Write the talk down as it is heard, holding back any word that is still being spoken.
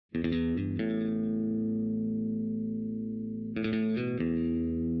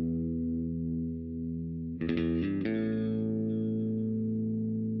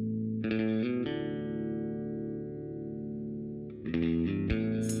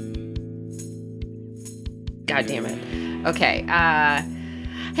God damn it. Okay.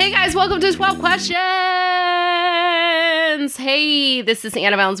 Hey guys, welcome to 12 Questions. Hey, this is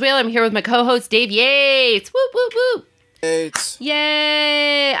Anna Valenzuela. I'm here with my co-host Dave Yates. Whoop, whoop, whoop. Yates.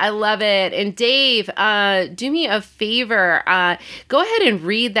 Yay. I love it. And Dave, do me a favor. Go ahead and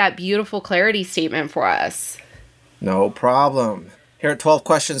read that beautiful clarity statement for us. No problem. Here at 12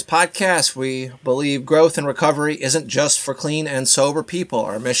 Questions Podcast, we believe growth and recovery isn't just for clean and sober people.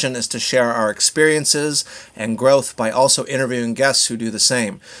 Our mission is to share our experiences and growth by also interviewing guests who do the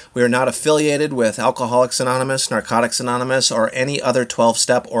same. We are not affiliated with Alcoholics Anonymous, Narcotics Anonymous, or any other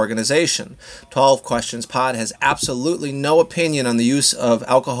 12-step organization. 12 Questions Pod has absolutely no opinion on the use of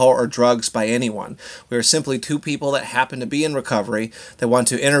alcohol or drugs by anyone. We are simply two people that happen to be in recovery that want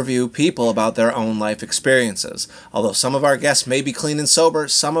to interview people about their own life experiences. Although some of our guests may be clean and sober,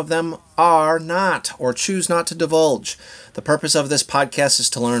 some of them are not or choose not to divulge. The purpose of this podcast is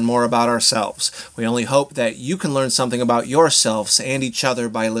to learn more about ourselves. We only hope that you can learn something about yourselves and each other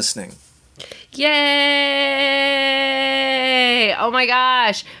by listening. Yay! Oh my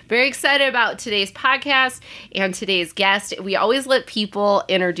gosh. Very excited about today's podcast and today's guest. We always let people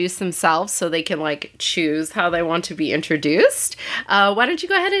introduce themselves so they can choose how they want to be introduced. Why don't you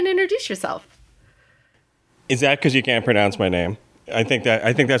go ahead and introduce yourself? Is that because you can't pronounce my name? I think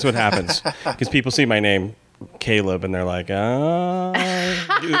that's what happens because people see my name, Caleb, and they're like,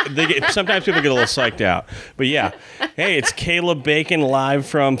 sometimes people get a little psyched out. But yeah, hey, it's Caleb Bacon live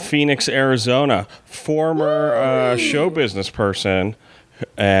from Phoenix, Arizona, former show business person,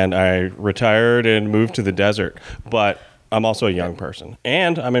 and I retired and moved to the desert. But I'm also a young person,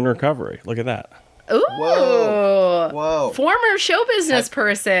 and I'm in recovery. Look at that. Ooh. Whoa. Former show business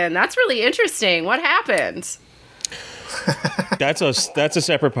person. That's really interesting. What happened? That's a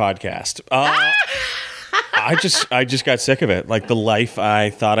separate podcast. I just got sick of it. Like the life I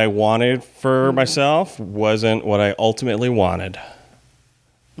thought I wanted for myself wasn't what I ultimately wanted.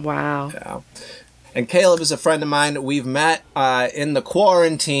 Wow. Yeah. And Caleb is a friend of mine. We've met in the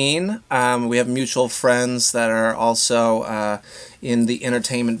quarantine. We have mutual friends that are also in the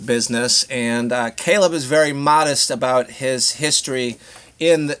entertainment business. And Caleb is very modest about his history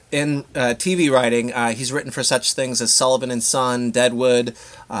in TV writing. He's written for such things as Sullivan and Son, Deadwood,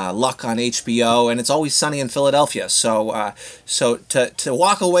 Luck on HBO, and It's Always Sunny in Philadelphia. So to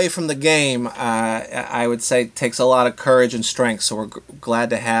walk away from the game, I would say takes a lot of courage and strength. So we're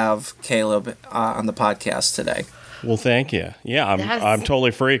glad to have Caleb on the podcast today. Well, thank you. Yeah, I'm totally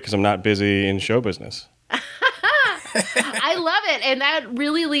free because I'm not busy in show business. I love it. And that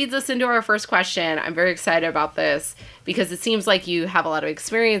really leads us into our first question. I'm very excited about this because it seems like you have a lot of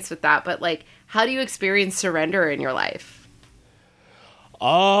experience with that. But how do you experience surrender in your life?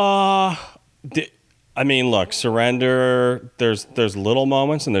 Look, surrender, there's little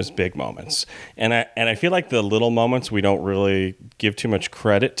moments and there's big moments. And I feel like the little moments we don't really give too much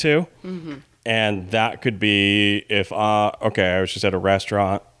credit to. Mm-hmm. And that could be if, I was just at a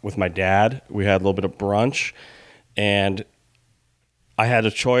restaurant with my dad. We had a little bit of brunch. And I had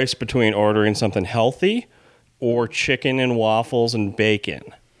a choice between ordering something healthy or chicken and waffles and bacon.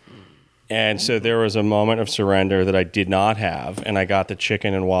 And so there was a moment of surrender that I did not have, and I got the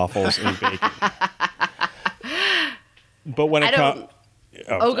chicken and waffles and bacon. But when it comes...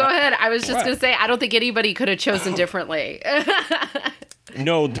 go ahead. I was just going to say, I don't think anybody could have chosen differently.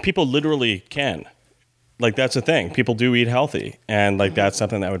 No, the people literally can. That's the thing. People do eat healthy, and that's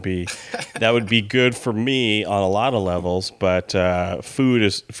something that would be good for me on a lot of levels. But food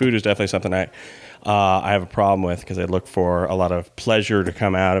is definitely something I have a problem with because I look for a lot of pleasure to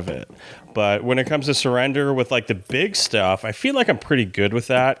come out of it. But when it comes to surrender with the big stuff, I feel like I'm pretty good with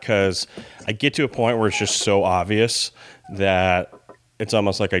that because I get to a point where it's just so obvious that it's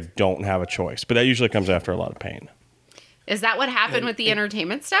almost like I don't have a choice. But that usually comes after a lot of pain. Is that what happened with the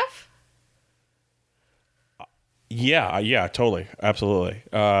entertainment stuff? Yeah, totally. Absolutely.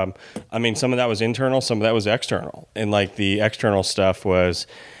 Some of that was internal, some of that was external. And the external stuff was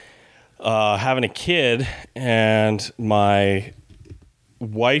having a kid, and my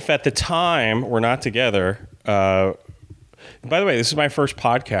wife at the time, we're not together. By the way, this is my first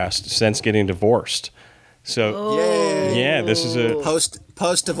podcast since getting divorced. So yeah, this is a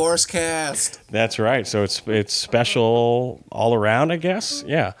post-divorce cast. That's right. So it's special all around, I guess.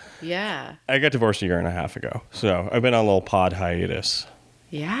 Yeah. Yeah. I got divorced 1.5 years ago, so I've been on a little pod hiatus.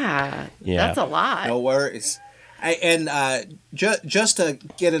 Yeah. That's a lot. No worries. Just to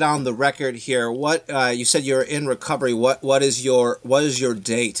get it on the record here, what you said you're in recovery. What is your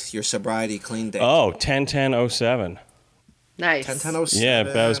date? Your sobriety clean date? Oh, 10/10/07. Nice. 10/10/07. Yeah,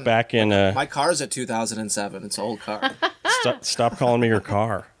 that was back in. My car's a 2007. It's an old car. Stop calling me your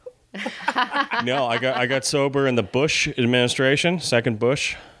car. No, I got sober in the Bush administration, second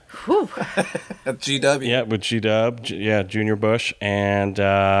Bush. Whew. At GW. Yeah, with G-Dub, Junior Bush, and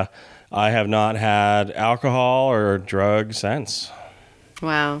I have not had alcohol or drugs since.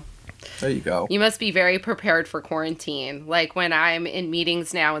 Wow. There you go. You must be very prepared for quarantine. Like when I'm in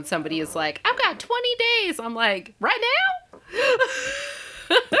meetings now and somebody is like, I've got 20 days. I'm like, right now?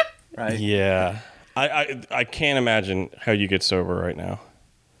 Right. Yeah, I can't imagine how you get sober right now.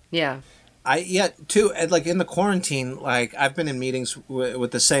 Yeah. Too, and like in the quarantine, like I've been in meetings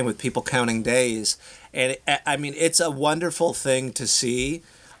with the same, with people counting days, and I mean it's a wonderful thing to see,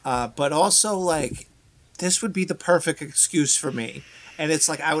 but also like this would be the perfect excuse for me, and it's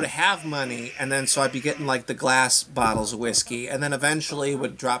like I would have money, and then so I'd be getting like the glass bottles of whiskey, and then eventually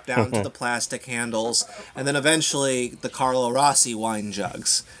would drop down to the plastic handles, and then eventually the Carlo Rossi wine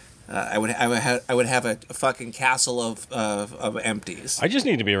jugs. I would have a fucking castle of empties. I just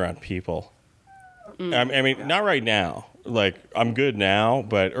need to be around people. I mean, not right now. Like, I'm good now,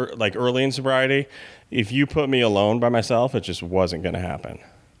 but like early in sobriety, if you put me alone by myself, it just wasn't going to happen.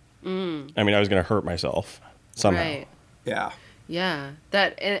 I mean, I was going to hurt myself somehow. Right. Yeah. Yeah.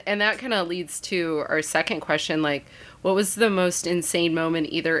 And that kind of leads to our second question. Like, what was the most insane moment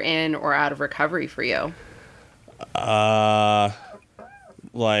either in or out of recovery for you?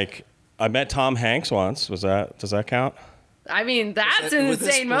 Like, I met Tom Hanks once. Does that count? I mean, that's an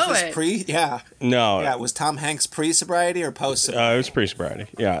insane moment. Was this yeah. No. Yeah, was Tom Hanks pre-sobriety or post-sobriety? It was pre-sobriety.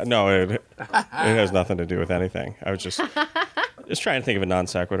 Yeah, no, it has nothing to do with anything. I was just trying to think of a non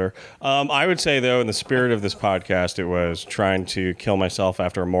sequitur. I would say, though, in the spirit of this podcast, it was trying to kill myself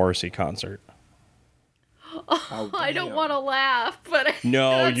after a Morrissey concert. I don't want to laugh, but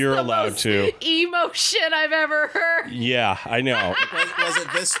No, that's you're the allowed most to. Emo shit I've ever heard. Yeah, I know.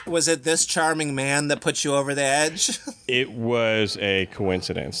 Was it this charming man that put you over the edge? It was a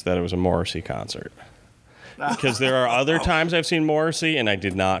coincidence that it was a Morrissey concert. Because there are other times I've seen Morrissey and I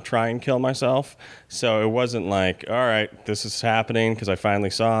did not try and kill myself. So it wasn't like, all right, this is happening because I finally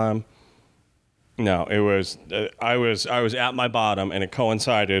saw him. No, it was I was at my bottom and it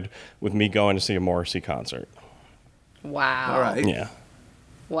coincided with me going to see a Morrissey concert. Wow. All right. Yeah.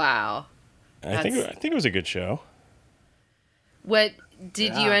 Wow. I think it was a good show. What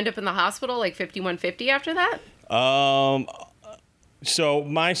did you Yeah. end up in the hospital like 5150 after that? So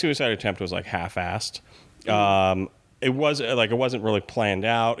my suicide attempt was like half-assed. It wasn't really planned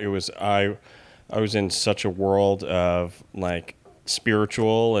out. It was I was in such a world of like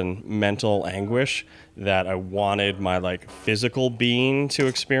spiritual and mental anguish that I wanted my like physical being to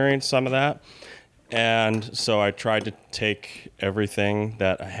experience some of that. And so I tried to take everything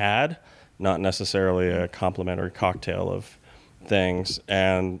that I had, not necessarily a complimentary cocktail of things,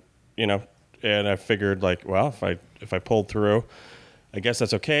 and I figured like, well, if I pulled through, I guess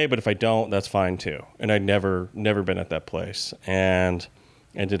that's okay, but if I don't, that's fine too. And I'd never been at that place, and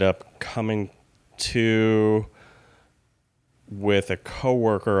ended up coming to with a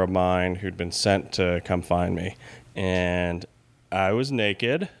coworker of mine who'd been sent to come find me, and I was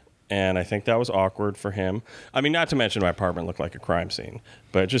naked, and I think that was awkward for him. I mean, not to mention my apartment looked like a crime scene,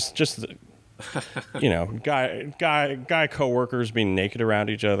 but just guy coworkers being naked around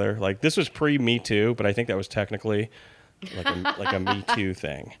each other. Like, this was pre Me Too, but I think that was technically like a Me Too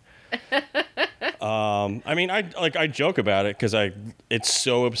thing. I mean, I joke about it because it's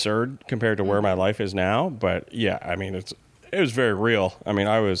so absurd compared to where my life is now. But yeah, I mean, it was very real. I mean,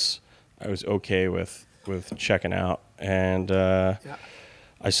 I was okay with checking out, and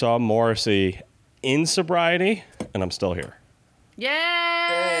I saw Morrissey in sobriety, and I'm still here.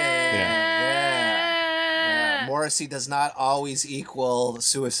 Yeah. Morrissey does not always equal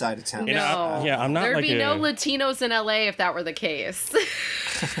suicide attempt. No. I'm not There'd like be no Latinos in LA if that were the case.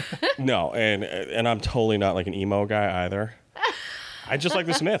 No, and I'm totally not like an emo guy either. I just like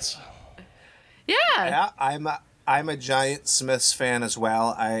the Smiths. Yeah. I'm a giant Smiths fan as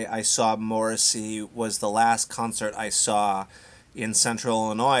well. I saw Morrissey was the last concert I saw in Central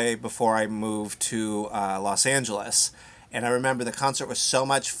Illinois before I moved to Los Angeles. And I remember the concert was so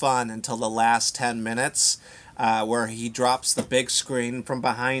much fun until the last 10 minutes where he drops the big screen from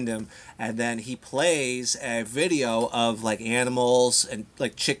behind him and then he plays a video of like animals and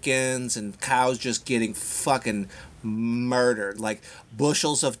like chickens and cows just getting fucking murdered, like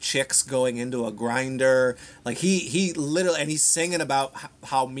bushels of chicks going into a grinder. Like he literally, and he's singing about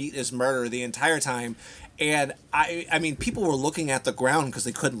how meat is murder the entire time. And I mean, people were looking at the ground because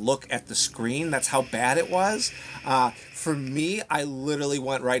they couldn't look at the screen. That's how bad it was. For me, I literally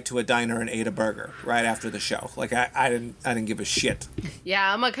went right to a diner and ate a burger right after the show. Like I didn't give a shit.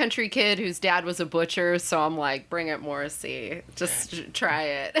 Yeah, I'm a country kid whose dad was a butcher, so I'm like, bring it, Morrissey. Just try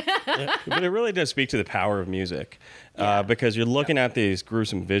it. Yeah, but it really does speak to the power of music, because you're looking at these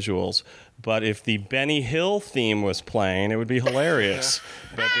gruesome visuals. But if the Benny Hill theme was playing, it would be hilarious.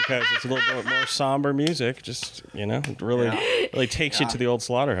 But because it's a little bit more somber music, just it really takes you to the old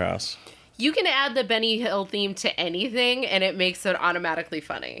slaughterhouse. You can add the Benny Hill theme to anything, and it makes it automatically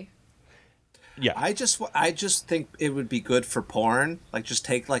funny. Yeah, I just think it would be good for porn. Like, just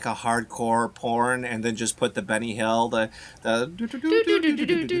take like a hardcore porn and then just put the Benny Hill,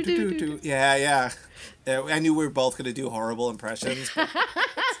 yeah. I knew we were both going to do horrible impressions.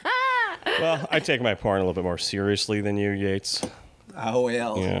 Well, I take my porn a little bit more seriously than you, Yates. Oh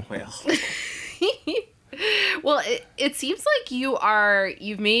well, Yeah. well. Well, it seems like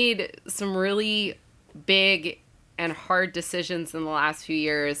you've made some really big and hard decisions in the last few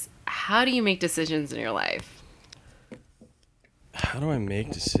years. How do you make decisions in your life? How do I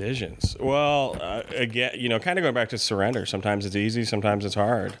make decisions? Well, again, kind of going back to surrender. Sometimes it's easy, sometimes it's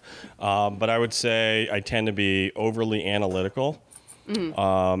hard. But I would say I tend to be overly analytical.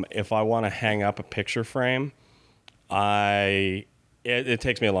 If I want to hang up a picture frame, it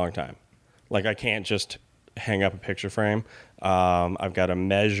takes me a long time. Like, I can't just hang up a picture frame. I've got to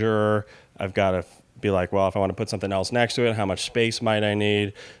measure. I've got to be like, well, if I want to put something else next to it, how much space might I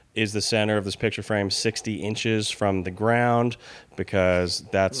need? Is the center of this picture frame 60 inches from the ground? Because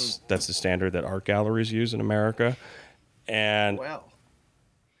that's the standard that art galleries use in America. And Well,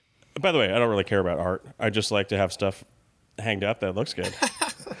 by the way, I don't really care about art. I just like to have stuff hanged up that looks good.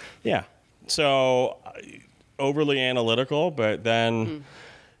 Yeah. So overly analytical, but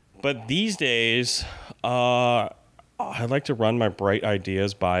these days, I like to run my bright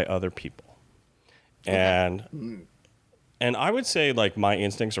ideas by other people. And I would say, like, my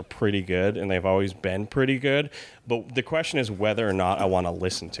instincts are pretty good, and they've always been pretty good. But the question is whether or not I want to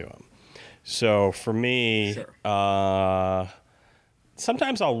listen to them. So for me, sure.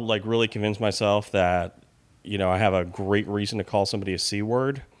 Sometimes I'll like really convince myself that, I have a great reason to call somebody a C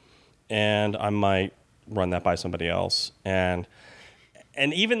word, and I might run that by somebody else. And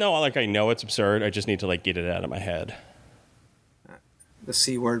even though I know it's absurd, I just need to like get it out of my head. The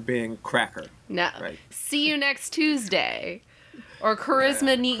C word being cracker. No. Right. See you next Tuesday. Or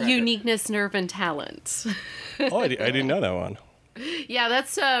charisma, cracker. uniqueness, nerve, and talent. Oh, I didn't know that one. Yeah,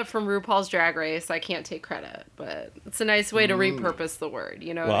 that's from RuPaul's Drag Race. I can't take credit, but it's a nice way to repurpose the word.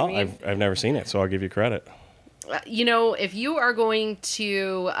 You know Well, what I mean? I've never seen it, so I'll give you credit. If you are going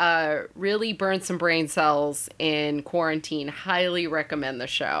to really burn some brain cells in quarantine, highly recommend the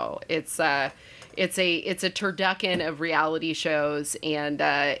show. It's a turducken of reality shows, and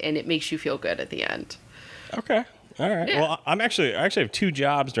it makes you feel good at the end. Okay. All right. Yeah. Well, I actually have 2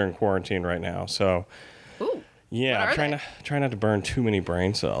 jobs during quarantine right now, so Ooh. yeah, What I'm are trying not to burn too many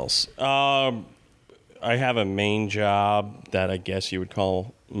brain cells. I have a main job that I guess you would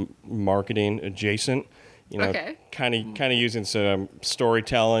call marketing adjacent. Okay. Kind of using some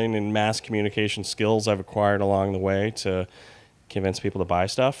storytelling and mass communication skills I've acquired along the way to convince people to buy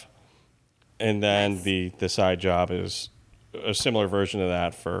stuff. And then Nice. the side job is a similar version of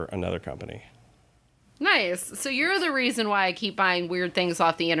that for another company. Nice. So you're the reason why I keep buying weird things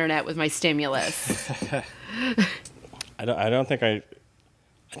off the internet with my stimulus. I don't think I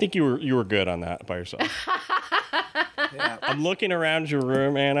think you were good on that by yourself. Yeah. I'm looking around your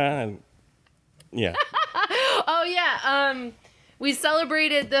room, Anna, and yeah. Oh yeah. We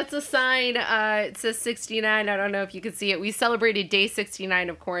celebrated. That's a sign. It says 69. I don't know if you can see it. We celebrated day 69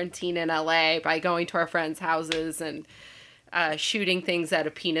 of quarantine in LA by going to our friends' houses and shooting things out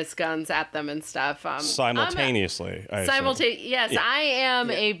of penis guns at them and stuff. Simultaneously. I assume. Yes, I am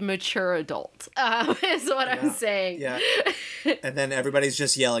a mature adult. Is what I'm saying. Yeah. And then everybody's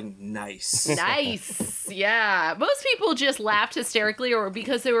just yelling, nice. Nice. Yeah. Most people just laughed hysterically, or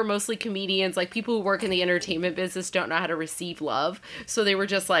because they were mostly comedians, like people who work in the entertainment business don't know how to receive love. So they were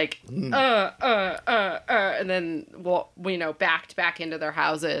just like, and then, backed back into their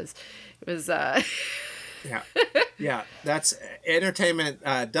houses. It was, Yeah. Yeah. That's entertainment.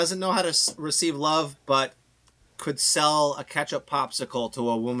 Doesn't know how to receive love, but could sell a ketchup popsicle to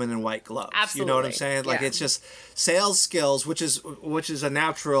a woman in white gloves. Absolutely. You know what I'm saying? Like, Yeah. it's just sales skills, which is a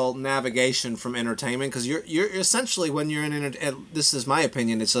natural navigation from entertainment, because you're essentially, when you're in this is my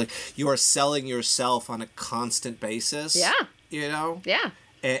opinion, it's like you are selling yourself on a constant basis. Yeah. You know? yeah.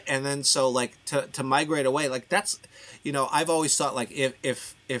 and then so like to migrate away, like that's, I've always thought like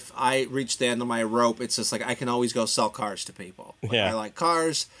if I reach the end of my rope, it's just like I can always go sell cars to people. Like, Yeah. I like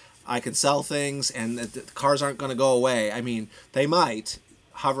cars. I can sell things, and the cars aren't going to go away. I mean, they might.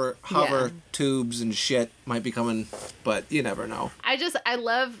 Hover Yeah. tubes and shit might be coming, but you never know. I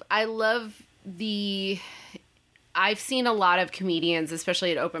love I've seen a lot of comedians,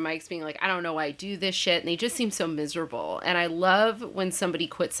 especially at open mics, being like, I don't know why I do this shit. And they just seem so miserable. And I love when somebody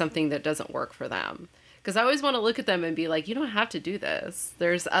quits something that doesn't work for them. Because I always want to look at them and be like, you don't have to do this.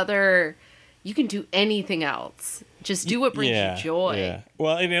 You can do anything else. Just do what brings you joy. Yeah.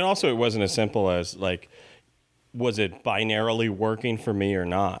 Well, and also it wasn't as simple as like, was it binarily working for me or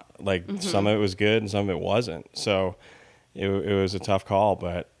not? Like some of it was good and some of it wasn't. So it was a tough call.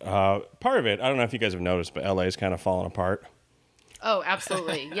 But part of it, I don't know if you guys have noticed, but LA is kind of falling apart. Oh,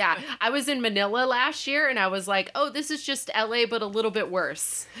 absolutely. Yeah. I was in Manila last year and I was like, oh, this is just LA, but a little bit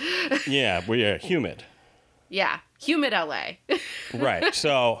worse. Yeah, we're humid. Yeah. Humid LA. Right.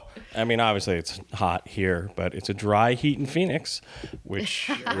 So, I mean, obviously it's hot here, but it's a dry heat in Phoenix, which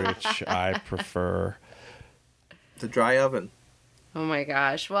I prefer. The dry oven. Oh my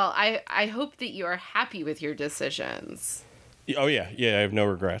gosh. Well, I hope that you are happy with your decisions. Oh yeah, I have no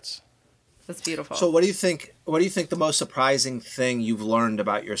regrets. That's beautiful. So what do you think the most surprising thing you've learned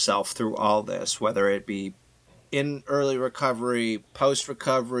about yourself through all this, whether it be in early recovery, post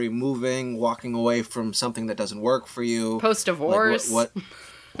recovery, moving, walking away from something that doesn't work for you, post divorce? Like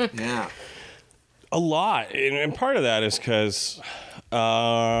what yeah. A lot, and part of that is because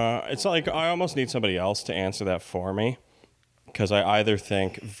it's like I almost need somebody else to answer that for me, because I either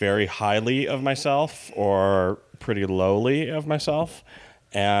think very highly of myself or pretty lowly of myself,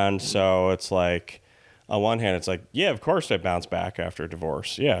 and so it's like on one hand it's like, yeah, of course I bounce back after a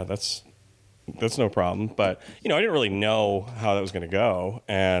divorce, yeah, that's no problem, but I didn't really know how that was going to go,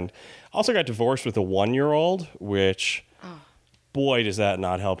 and also got divorced with a 1-year-old, which boy, does that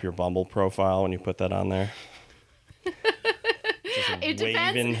not help your Bumble profile when you put that on there. Just It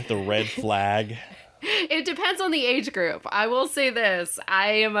waving depends. the red flag. It depends on the age group. I will say this. I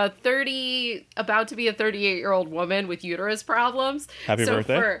am about to be a 38-year-old woman with uterus problems. Happy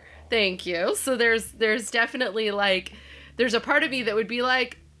birthday. Thank you. So there's definitely there's a part of me that would be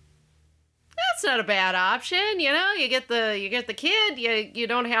like, that's not a bad option. You get the kid, you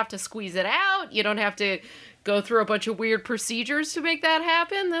don't have to squeeze it out. You don't have to go through a bunch of weird procedures to make that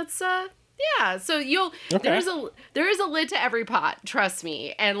happen. That's yeah. So there is a lid to every pot, trust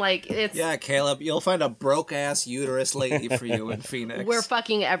me. And it's Yeah, Caleb, you'll find a broke ass uterus lady for you in Phoenix. we're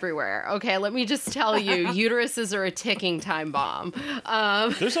fucking everywhere. Okay, let me just tell you, uteruses are a ticking time bomb.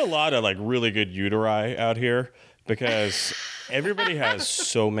 There's a lot of really good uteri out here because everybody has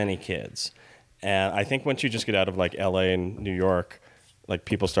so many kids. And I think once you just get out of LA and New York,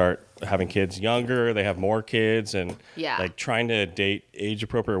 people start having kids younger, they have more kids, and Yeah. trying to date age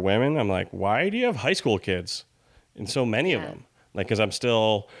appropriate women. I'm like, why do you have high school kids and so many of Yeah. them? Because I'm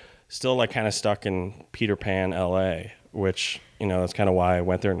still kind of stuck in Peter Pan, LA, which that's kind of why I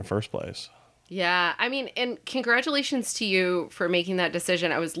went there in the first place. Yeah, I mean, and congratulations to you for making that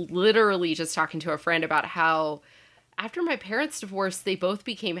decision. I was literally just talking to a friend about how after my parents' divorce, they both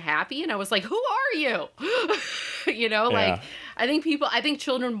became happy, and I was like, "Who are you?" Yeah. I think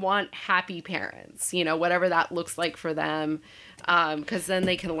children want happy parents, whatever that looks like for them, because then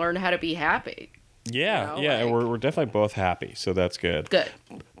they can learn how to be happy. Yeah, and we're definitely both happy, so that's good. Good.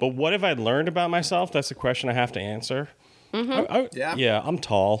 But what have I learned about myself? That's a question I have to answer. Yeah. Yeah, I'm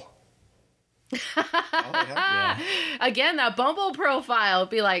tall. Oh, yeah. Again, that Bumble profile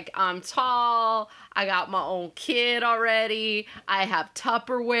be like, I'm tall, I got my own kid already, I have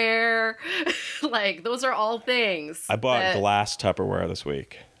Tupperware. Those are all things. I bought that- glass Tupperware this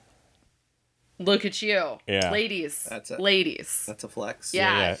week. Look at you. Yeah. Ladies. That's it. Ladies. That's a flex.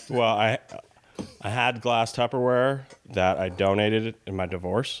 Yeah. Well, I had glass Tupperware that I donated in my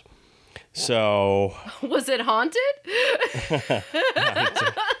divorce. So Was it haunted?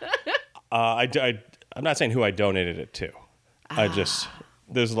 I'm not saying who I donated it to.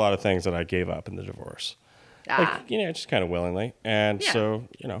 There's a lot of things that I gave up in the divorce. Just kind of willingly. And Yeah. so,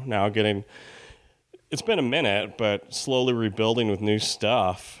 now it's been a minute, but slowly rebuilding with new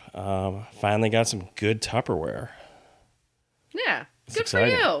stuff. Finally got some good Tupperware. Yeah. It's Good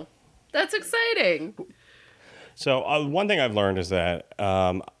exciting. for you. That's exciting. So one thing I've learned is that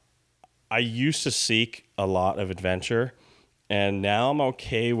I used to seek a lot of adventure, and now I'm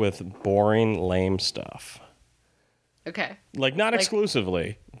okay with boring, lame stuff. Okay. Not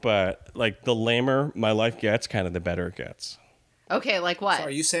exclusively, but the lamer my life gets, kind of the better it gets. Okay, like what? So are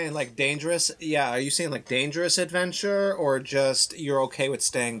you saying like dangerous? Yeah, are you saying like dangerous adventure or just you're okay with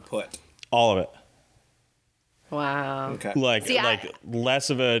staying put? All of it. Wow. Okay. Like See, less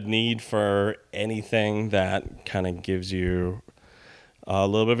of a need for anything that kind of gives you a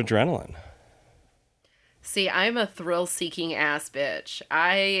little bit of adrenaline. See, I'm a thrill-seeking ass bitch.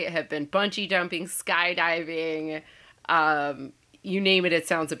 I have been bungee jumping, skydiving, you name it, it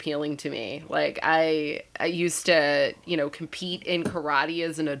sounds appealing to me. Like I used to, compete in karate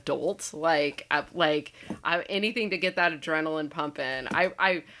as an adult. Anything to get that adrenaline pumping.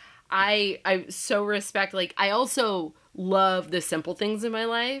 I so respect. Like, I also love the simple things in my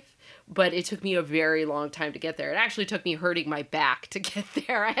life, but it took me a very long time to get there. It actually took me hurting my back to get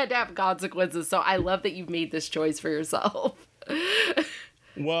there. I had to have consequences. So I love that you've made this choice for yourself.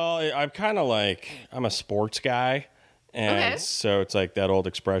 Well, I'm kind of like, I'm a sports guy. And Okay. so it's like that old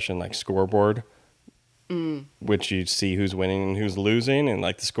expression, like scoreboard, which you see who's winning and who's losing. And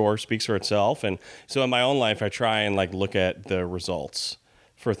like the score speaks for itself. And so in my own life, I try and like look at the results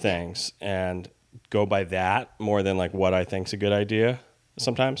for things and go by that more than like what I think's a good idea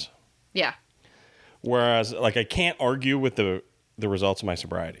sometimes. Yeah. Whereas like I can't argue with the results of my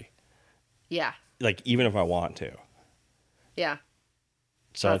sobriety, Yeah. like even if I want to. Yeah.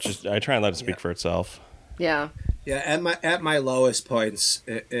 So it's just, I try and let it speak for itself. Yeah. Yeah, at my lowest points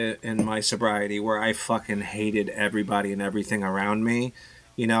in my sobriety, where I fucking hated everybody and everything around me,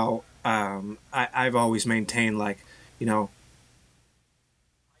 I've always maintained like,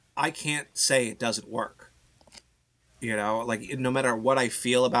 I can't say it doesn't work. Like no matter what I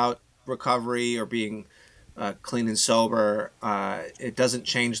feel about recovery or being clean and sober, it doesn't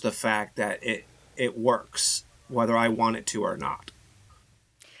change the fact that it works, whether I want it to or not.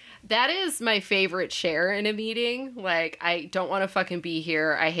 That is my favorite share in a meeting. Like, I don't want to fucking be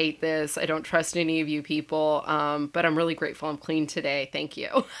here. I hate this. I don't trust any of you people. But I'm really grateful I'm clean today. Thank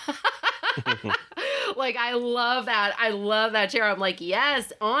you. Like, I love that. I love that share. I'm like,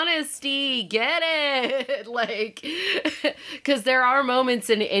 yes, honesty, get it. Like, because there are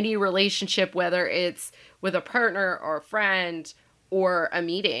moments in any relationship, whether it's with a partner or a friend or a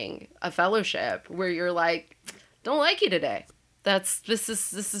meeting, a fellowship, where you're like, don't like you today. This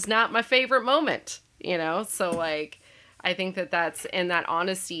is not my favorite moment, So like, I think that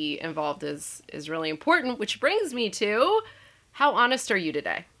honesty involved is really important, which brings me to, how honest are you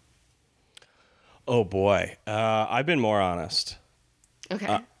today? Oh boy, I've been more honest.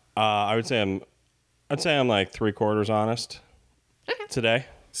 Okay. I'd say I'm like 3/4 honest today.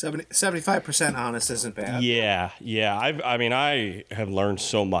 75% honest isn't bad. Yeah. I have learned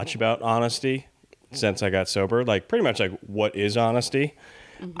so much about honesty since I got sober. Like pretty much like what is honesty.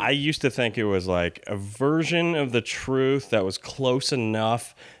 Mm-hmm. I used to think it was like a version of the truth that was close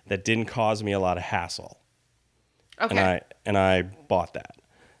enough that didn't cause me a lot of hassle. Okay. And I bought that.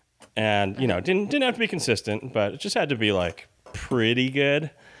 And didn't have to be consistent, but it just had to be like pretty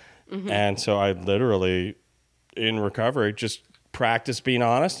good. Mm-hmm. And so I literally in recovery just practiced being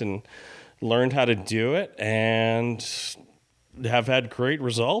honest and learned how to do it and have had great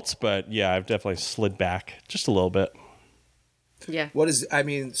results. But yeah, I've definitely slid back just a little bit. Yeah.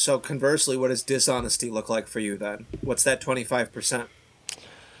 So conversely, what does dishonesty look like for you then? What's that 25%?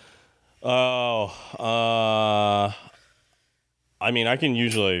 I can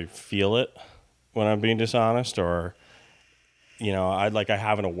usually feel it when I'm being dishonest, or, I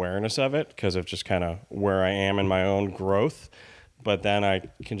have an awareness of it because of just kind of where I am in my own growth. But then I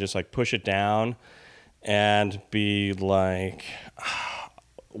can just like push it down and be like,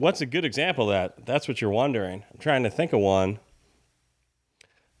 what's a good example of that? That's what you're wondering. I'm trying to think of one.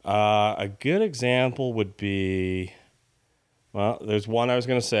 A good example would be, well, there's one I was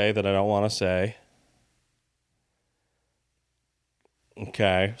going to say that I don't want to say.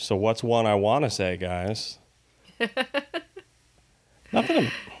 Okay, so what's one I want to say, guys? Nothing.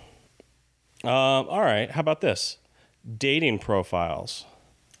 All right, how about this? Dating profiles.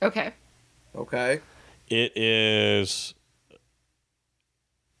 Okay. It is.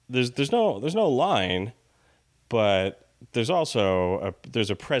 There's no line, but there's also a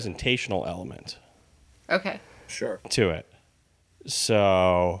presentational element. Okay. Sure. To it.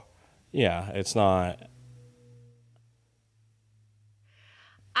 So, yeah, it's not.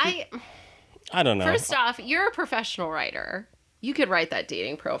 I don't know. First off, you're a professional writer. You could write that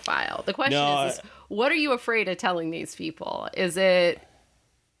dating profile. The question is, what are you afraid of telling these people? Is it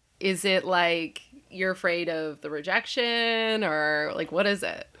like you're afraid of the rejection, or like what is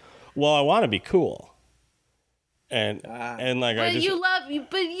it? Well, I want to be cool. And like but you love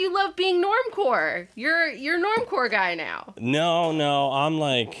being normcore. You're normcore guy now. No, I'm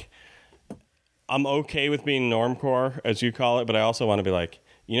like I'm okay with being normcore, as you call it, but I also want to be like,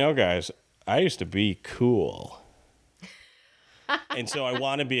 guys, I used to be cool. And so I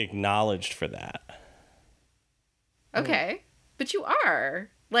want to be acknowledged for that. Okay. But you are.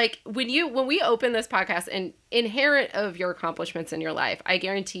 Like when we open this podcast, and inherent of your accomplishments in your life, I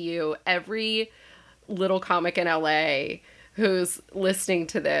guarantee you every little comic in LA who's listening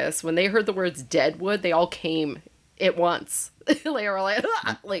to this, when they heard the words Deadwood, they all came at once. They were like,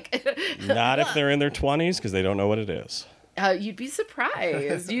 Not if they're in their 20s, because they don't know what it is. You'd be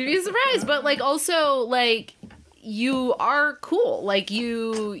surprised. But like also like you are cool. Like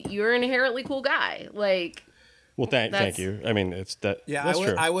you're an inherently cool guy. Like. Well, thank you. I mean, it's that. Yeah, that's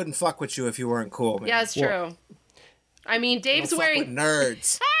true. I wouldn't fuck with you if you weren't cool, man. Yeah, it's true. I mean, Dave's wearing fuck with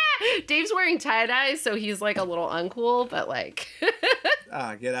nerds. Dave's wearing tie-dye, so he's like a little uncool, but like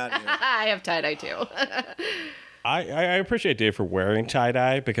get out of here. I have tie-dye too. I appreciate Dave for wearing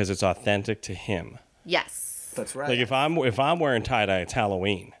tie-dye because it's authentic to him. Yes. That's right. Like if I'm wearing tie-dye, it's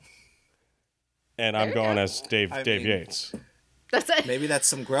Halloween. And I'm going as Dave Yates. That's it. Maybe that's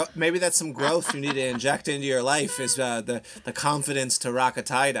some growth. Maybe that's some growth you need to inject into your life is the confidence to rock a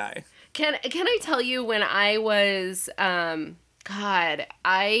tie-dye. Can I tell you when I was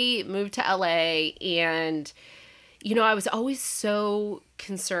I moved to LA, and I was always so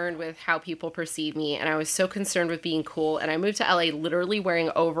concerned with how people perceive me, and I was so concerned with being cool, and I moved to LA literally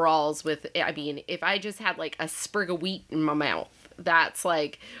wearing overalls with, I mean, if I just had like a sprig of wheat in my mouth, that's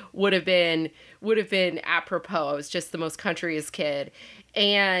like would have been apropos. I was just the most countryest kid.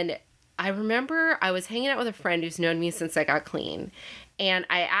 And I remember I was hanging out with a friend who's known me since I got clean. And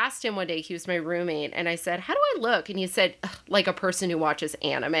I asked him one day, he was my roommate, and I said, "How do I look?" And he said, "Like a person who watches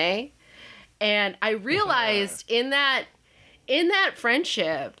anime." And I realized in that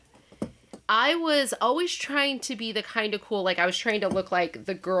friendship, I was always trying to be the kind of cool, like I was trying to look like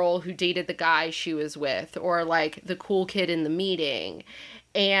the girl who dated the guy she was with, or like the cool kid in the meeting.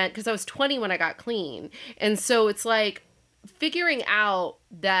 And because I was 20 when I got clean. And so it's like figuring out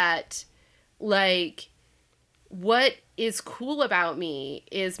that like what is cool about me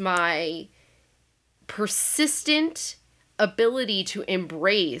is my persistent ability to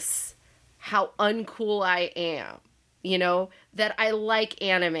embrace how uncool I am. That I like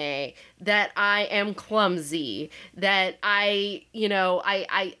anime, that I am clumsy, that I don't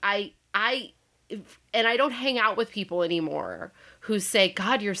hang out with people anymore who say,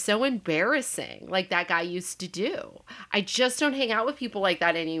 "God, you're so embarrassing," like that guy used to do. I just don't hang out with people like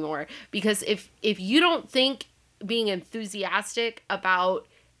that anymore, because if you don't think being enthusiastic about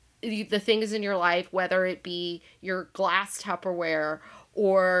the things in your life, whether it be your glass Tupperware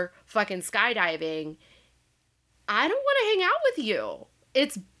or fucking skydiving, I don't want to hang out with you.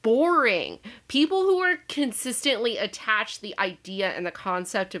 It's boring. People who are consistently attached to the idea and the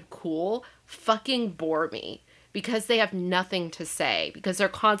concept of cool fucking bore me, because they have nothing to say, because they're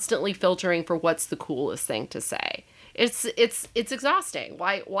constantly filtering for what's the coolest thing to say. It's exhausting.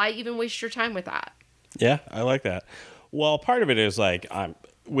 Why even waste your time with that? Yeah, I like that. Well, part of it is like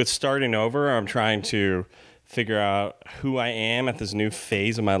with starting over, I'm trying to figure out who I am at this new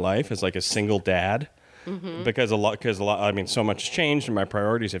phase of my life as like a single dad. Mm-hmm. Because a lot, I mean, so much has changed and my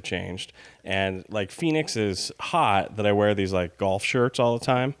priorities have changed. And like Phoenix is hot that I wear these like golf shirts all the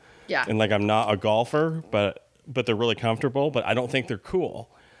time. Yeah. And like I'm not a golfer, but they're really comfortable, but I don't think they're cool.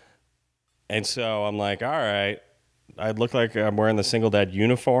 And so I'm like, all right, I look like I'm wearing the single dad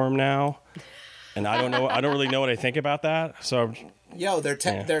uniform now. And I don't really know what I think about that. So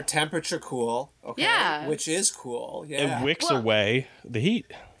they're temperature cool. Okay. Yeah. Which is cool. Yeah. It wicks away the heat.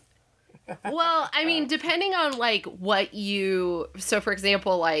 Well, I mean, depending on like what so for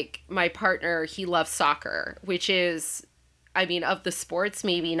example, like my partner, he loves soccer, which is, I mean, of the sports,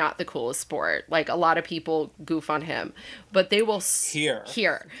 maybe not the coolest sport. Like a lot of people goof on him, but they will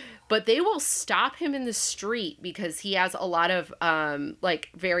but they will stop him in the street because he has a lot of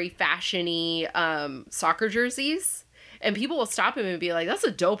like very fashiony soccer jerseys. And people will stop him and be like, "That's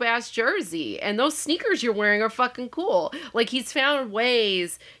a dope-ass jersey. And those sneakers you're wearing are fucking cool." Like, he's found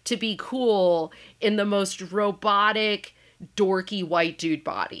ways to be cool in the most robotic, dorky white dude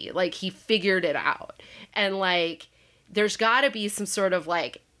body. Like, he figured it out. And, like, there's got to be some sort of,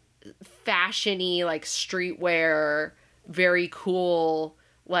 like, fashion-y, like, streetwear, very cool,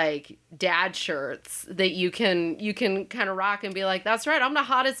 like, dad shirts that you can kind of rock and be like, "That's right, I'm the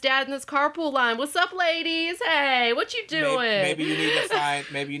hottest dad in this carpool line. What's up, ladies? Hey, what you doing?" Maybe you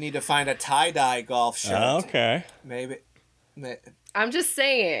need to find a tie-dye golf shirt. Okay. Maybe. I'm just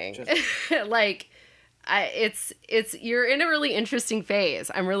saying, like, you're in a really interesting phase.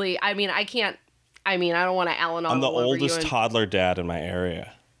 I don't want to Alan all I'm the over oldest you toddler dad in my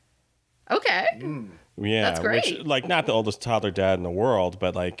area. Okay. Yeah, That's great. Which, like, not the oldest toddler dad in the world,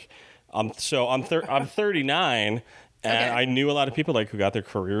 but like, I'm 39, and Okay. I knew a lot of people like who got their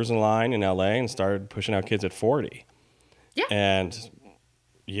careers in line in LA and started pushing out kids at 40. Yeah. And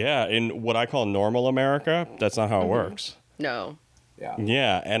yeah, in what I call normal America, that's not how it works. No. Yeah.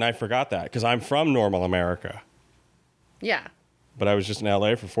 Yeah, and I forgot that because I'm from normal America, Yeah. but I was just in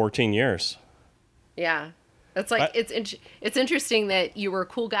LA for 14 years. Yeah. It's like it's interesting that you were a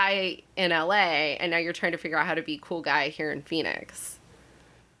cool guy in LA and now you're trying to figure out how to be a cool guy here in Phoenix.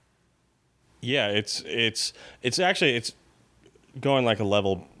 Yeah, it's actually it's going like a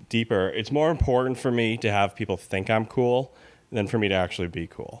level deeper. It's more important for me to have people think I'm cool than for me to actually be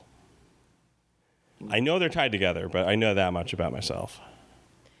cool. I know they're tied together, but I know that much about myself.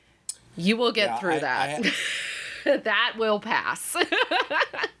 You will get Yeah, through that. That will pass.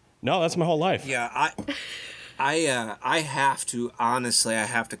 No, that's my whole life. Yeah, I have to honestly. I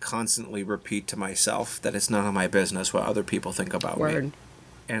have to constantly repeat to myself that it's none of my business what other people think about me.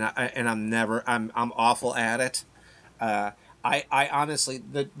 And I'm awful at it. I honestly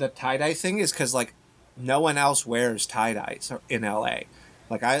the tie dye thing is because like no one else wears tie dyes in LA.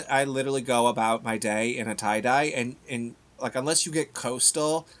 Like I literally go about my day in a tie dye and like unless you get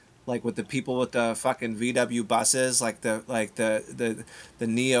coastal. Like with the people with the fucking VW buses, like the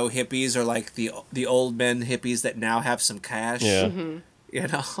neo hippies or like the old men hippies that now have some cash, Yeah. you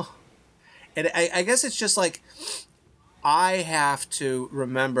know. And I guess it's just like I have to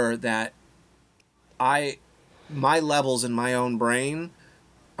remember that my levels in my own brain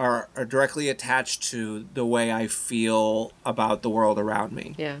are directly attached to the way I feel about the world around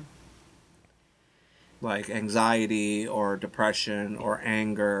me. Yeah. Like anxiety or depression or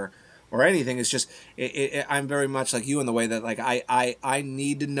anger or anything. It's just I'm very much like you in the way that like I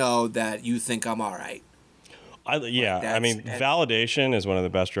need to know that you think I'm all right. I mean, validation is one of the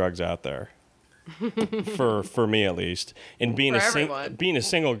best drugs out there. for me at least. And being being a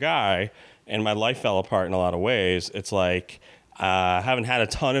single guy and my life fell apart in a lot of ways, it's like I haven't had a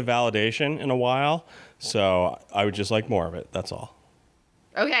ton of validation in a while, so I would just like more of it. That's all.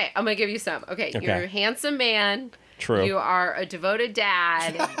 Okay, I'm going to give you some. Okay, you're a handsome man. True. You are a devoted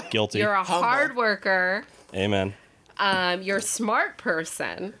dad. Guilty. You're a Humble. hard worker. Amen. You're a smart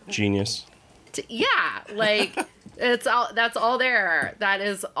person. Genius. Yeah, like that's all there. That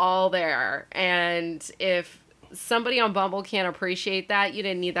is all there. And if somebody on Bumble can't appreciate that, you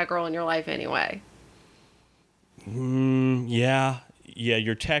didn't need that girl in your life anyway. Yeah,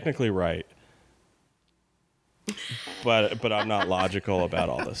 you're technically right. But I'm not logical about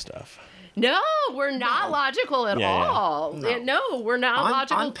all this stuff. No, we're not logical at all. No, we're not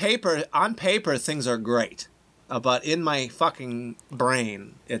logical. On paper, things are great, but in my fucking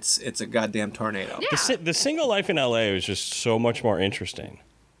brain, it's a goddamn tornado. Yeah. The single life in LA was just so much more interesting.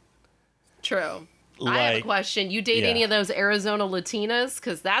 True. I have a question. You date any of those Arizona Latinas?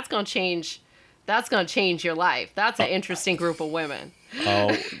 Because that's gonna change. That's gonna change your life. That's an interesting group of women.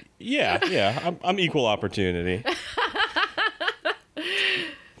 Oh, yeah. I'm equal opportunity.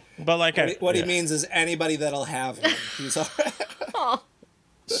 But like, What he means is anybody that'll have him. He's all right.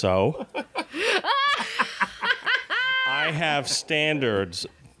 So I have standards.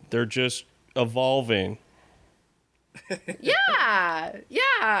 They're just evolving. Yeah.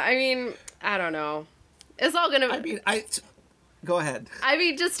 I mean, I don't know. It's all gonna. Go ahead. I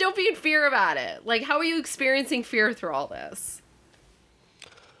mean, just don't be in fear about it. Like, how are you experiencing fear through all this?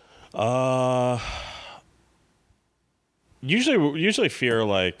 Usually fear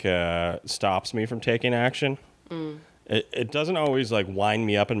like stops me from taking action. It doesn't always like wind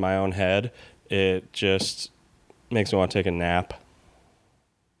me up in my own head. It just makes me want to take a nap.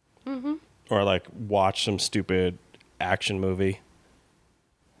 Or like watch some stupid action movie.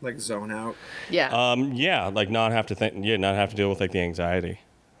 Like zone out. Yeah. Like not have to think. Yeah, not have to deal with like the anxiety.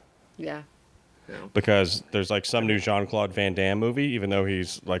 Yeah. Because there's like some new Jean-Claude Van Damme movie, even though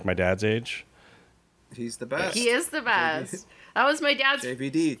he's like my dad's age. He's the best. He is the best. That was my dad's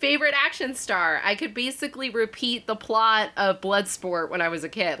JVD. favorite action star. I could basically repeat the plot of Bloodsport when I was a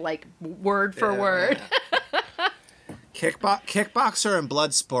kid, like word for word. Kickboxer and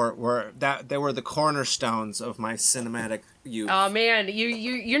Bloodsport they were the cornerstones of my cinematic youth. Oh man,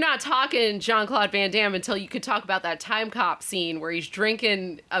 you're not talking Jean-Claude Van Damme until you could talk about that Time Cop scene where he's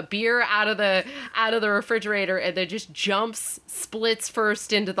drinking a beer out of the refrigerator and then just splits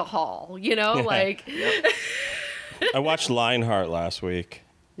first into the hall. You know, like. I watched Lionheart last week.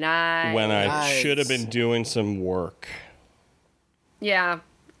 Nice. When I should have been doing some work. Yeah.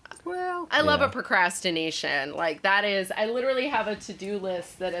 Well, I love a procrastination. Like that is, I literally have a to-do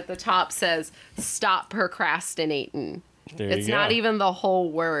list that at the top says, stop procrastinating. There you It's go. not even the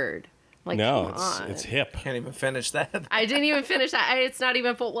whole word. Like, No, come on. it's hip. Can't even finish that. I didn't even finish that. It's not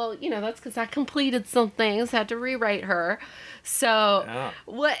even full. Well, that's because I completed some things, had to rewrite her. So, Yeah.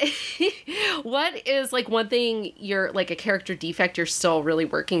 what is like one thing you're like a character defect you're still really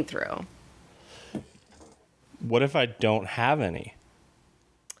working through? What if I don't have any?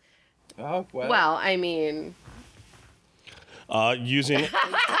 Oh, Well, I mean, Using we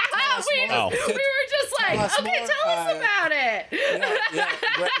Oh. were just like, us okay, more, tell us about it.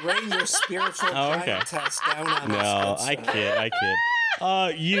 Rain your spiritual okay. giant test down on No, us. I kid.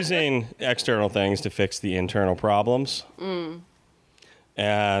 Using external things to fix the internal problems.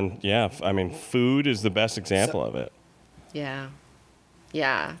 And yeah, I mean, food is the best example of it. Yeah.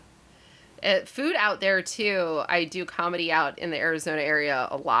 Food out there too. I do comedy out in the Arizona area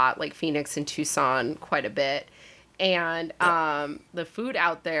a lot, like Phoenix and Tucson quite a bit. And the food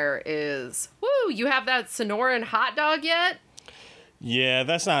out there is, woo, you have that Sonoran hot dog yet? Yeah,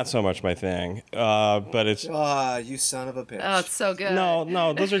 that's not so much my thing. But it's You son of a bitch. Oh, it's so good.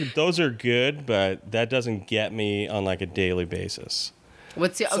 no, those are good, but that doesn't get me on like a daily basis.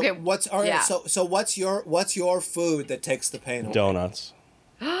 What's the, So okay? what's all right? yeah. So what's your food that takes the pain away? Donuts.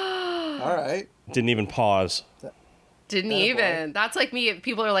 All right. Didn't even pause. Didn't Attaboy. even. That's like me.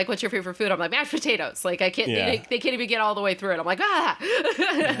 People are like, "What's your favorite food?" I'm like, "Mashed potatoes." Like I can't. Yeah. They can't even get all the way through it. I'm like,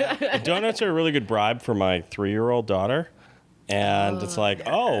 Donuts are a really good bribe for my 3-year-old daughter. And it's like,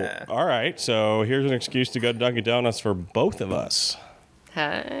 all right, so here's an excuse to go to Dunkin' Donuts for both of us.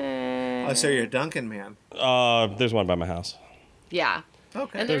 Oh, so you're a Dunkin' man. There's one by my house. Yeah.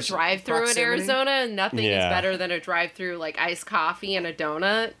 Okay. And there's drive-through in proximity. Arizona, and nothing is Yeah. better than a drive-through like iced coffee and a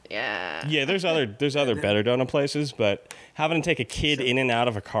donut. Yeah. Yeah, there's other better donut places, but having to take a kid in and out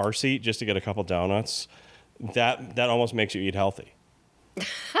of a car seat just to get a couple donuts, that almost makes you eat healthy.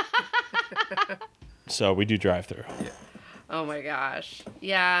 So we do drive-through. Oh my gosh.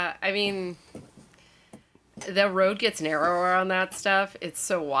 Yeah. I mean, the road gets narrower on that stuff. It's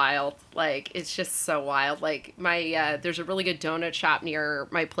so wild. Like, it's just so wild. Like, there's a really good donut shop near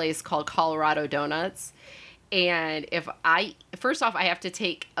my place called Colorado Donuts. And first off, I have to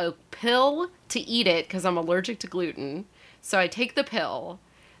take a pill to eat it because I'm allergic to gluten. So I take the pill,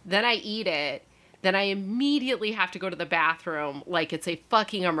 then I eat it, then I immediately have to go to the bathroom like it's a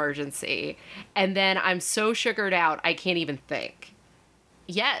fucking emergency. And then I'm so sugared out, I can't even think.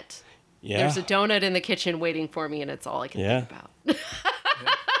 Yet. Yeah. There's a donut in the kitchen waiting for me, and it's all I can think about.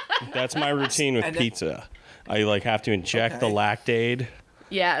 That's my routine with And pizza. I like have to inject the Okay. Lactaid.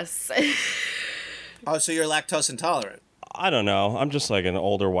 Yes. Oh, so you're lactose intolerant. I don't know. I'm just like an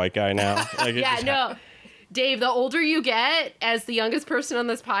older white guy now. Like, it Yeah, just no. Dave, the older you get, as the youngest person on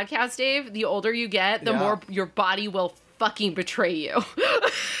this podcast, Dave, the older you get, the Yeah. more your body will fucking betray you.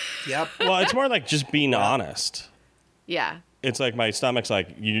 Yep. Well, it's more like just being honest. Yeah. It's like my stomach's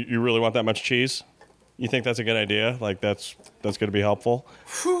like, you really want that much cheese? You think that's a good idea? Like that's going to be helpful?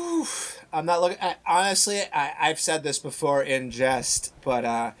 I'm not looking. Honestly, I've said this before in jest,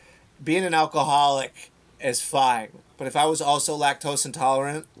 but being an alcoholic is fine. But if I was also lactose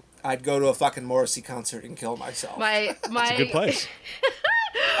intolerant, I'd go to a fucking Morrissey concert and kill myself. My It's a good place.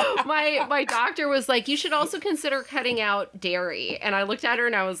 my doctor was like, you should also consider cutting out dairy. And I looked at her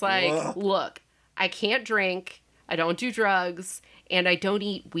and I was like, Ugh. look, I can't drink, I don't do drugs, and I don't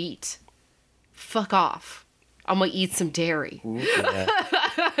eat wheat. Fuck off. I'm gonna eat some dairy. Yeah.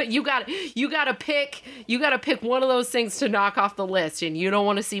 You gotta pick one of those things to knock off the list, and you don't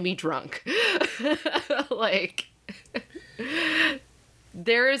want to see me drunk. Like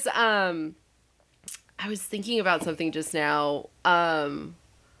there's I was thinking about something just now. When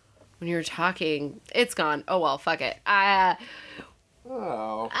you were talking, it's gone. Oh well, fuck it.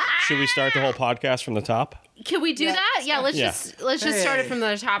 Oh. Should we start the whole podcast from the top? Can we do Yeah. that? Yeah, let's Yeah. just start it from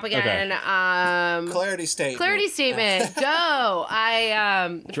the top again. Okay. Clarity statement. Clarity statement. Go.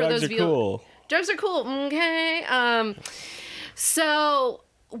 For Drugs those are of you, cool. Drugs are cool. Okay. So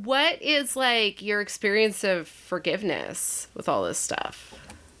what is like your experience of forgiveness with all this stuff?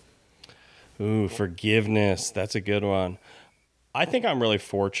 Ooh, forgiveness. That's a good one. I think I'm really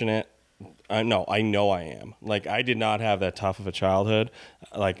fortunate. I know I am. Like, I did not have that tough of a childhood.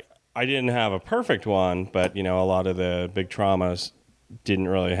 Like, I didn't have a perfect one, but, a lot of the big traumas didn't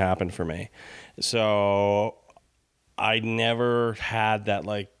really happen for me. So I never had that,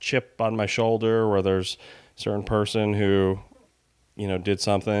 like, chip on my shoulder where there's a certain person who, did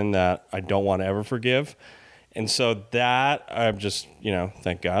something that I don't want to ever forgive. And so that I'm just,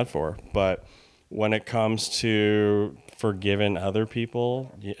 thank God for. But when it comes to forgiving other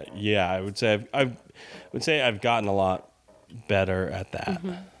people, yeah, I would say I've gotten a lot better at that.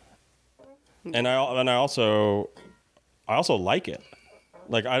 And I also like it.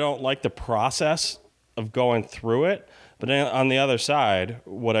 Like, I don't like the process of going through it. But then on the other side,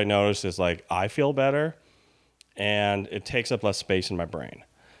 what I noticed is like I feel better and it takes up less space in my brain.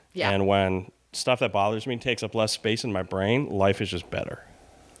 Yeah. And when stuff that bothers me takes up less space in my brain, life is just better.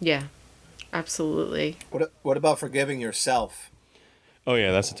 Yeah. Absolutely. What about forgiving yourself? Oh,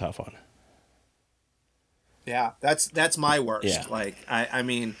 yeah, that's a tough one. Yeah, that's my worst. Yeah. Like, I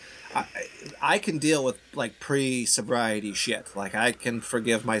mean, I can deal with like pre-sobriety shit. Like, I can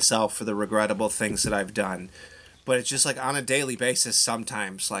forgive myself for the regrettable things that I've done, but it's just like on a daily basis.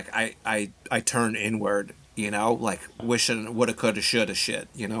 Sometimes, like I turn inward. Like wishing woulda, coulda, shoulda shit.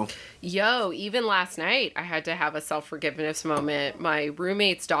 Yo, even last night I had to have a self-forgiveness moment. My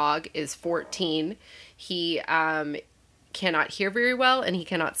roommate's dog is 14. He cannot hear very well and he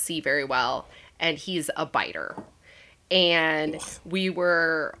cannot see very well, and he's a biter. And we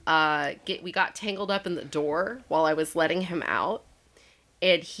got tangled up in the door while I was letting him out,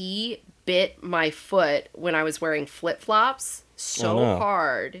 and he bit my foot when I was wearing flip-flops so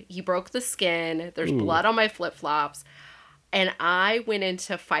hard. He broke the skin. There's blood on my flip-flops. And I went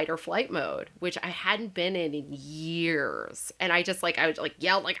into fight or flight mode, which I hadn't been in years. And I just I was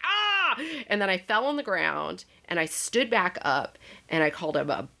yelled ah! And then I fell on the ground and I stood back up and I called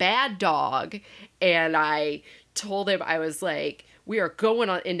him a bad dog. And I told him, I was like, we are going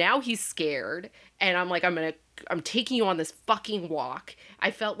on. And now he's scared. And I'm like, I'm taking you on this fucking walk. I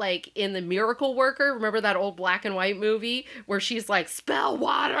felt like in The Miracle Worker, remember that old black and white movie where she's like, spell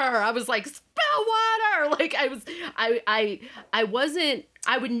water. I was like, spell water. Like I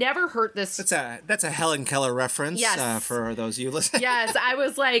would never hurt this. That's a Helen Keller reference. Yes. For those of you listening. Yes. I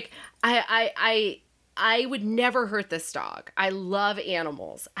was like, I would never hurt this dog. I love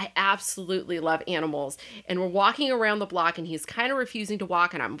animals. I absolutely love animals. And we're walking around the block and he's kind of refusing to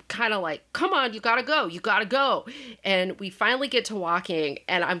walk. And I'm kind of like, come on, you gotta go. You gotta go. And we finally get to walking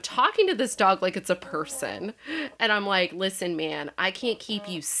and I'm talking to this dog like it's a person. And I'm like, listen, man, I can't keep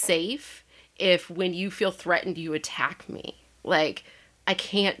you safe if when you feel threatened, you attack me. Like, I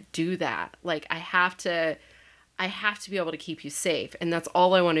can't do that. Like, I have to be able to keep you safe. And that's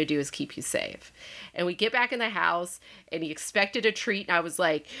all I want to do is keep you safe. And we get back in the house and he expected a treat. And I was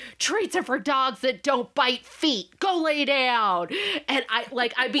like, treats are for dogs that don't bite feet. Go lay down. And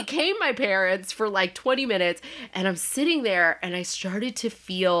I became my parents for like 20 minutes. And I'm sitting there and I started to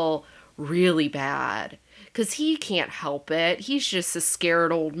feel really bad because he can't help it. He's just a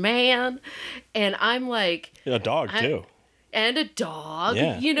scared old man. And I'm like, a dog too. And a dog,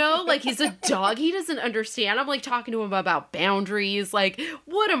 yeah. Like he's a dog. He doesn't understand. I'm like talking to him about boundaries. Like,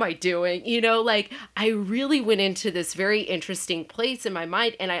 what am I doing? Like I really went into this very interesting place in my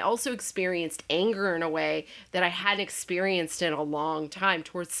mind. And I also experienced anger in a way that I hadn't experienced in a long time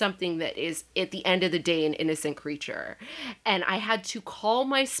towards something that is at the end of the day an innocent creature. And I had to call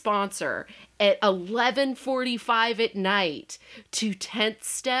my sponsor at 11:45 at night to 10th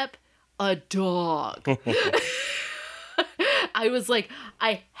step a dog. I was like,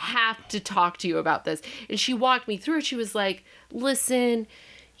 I have to talk to you about this. And she walked me through it. She was like, listen,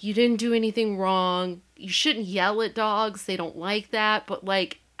 you didn't do anything wrong. You shouldn't yell at dogs. They don't like that. But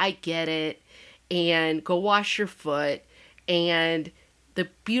like, I get it. And go wash your foot. And the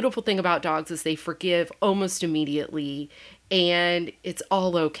beautiful thing about dogs is they forgive almost immediately. And it's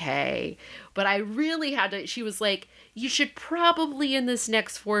all okay. But I really had to, she was like, you should probably in this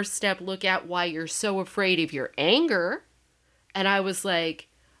next 4th step look at why you're so afraid of your anger. And I was like,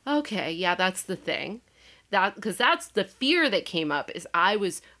 okay, yeah, that's the thing. Because that's the fear that came up is I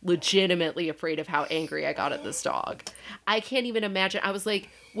was legitimately afraid of how angry I got at this dog. I can't even imagine. I was like,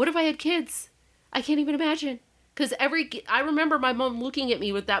 what if I had kids? I can't even imagine. Because I remember my mom looking at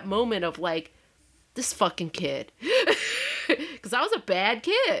me with that moment of like, this fucking kid. Because I was a bad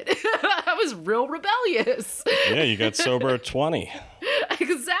kid. I was real rebellious. Yeah, you got sober at 20.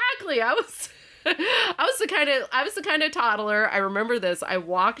 Exactly. I was the kind of toddler. I remember this. I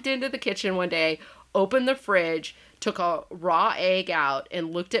walked into the kitchen one day, opened the fridge, took a raw egg out,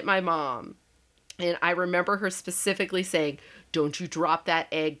 and looked at my mom. And I remember her specifically saying, don't you drop that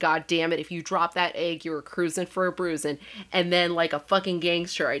egg. God damn it. If you drop that egg, you were cruising for a bruising. And then like a fucking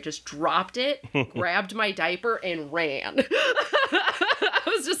gangster, I just dropped it, grabbed my diaper, and ran. I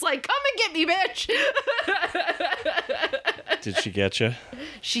was just like, come and get me, bitch. Did she get you?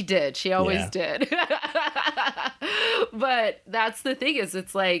 She did. She always did. But that's the thing is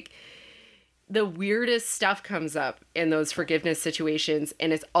it's like the weirdest stuff comes up in those forgiveness situations,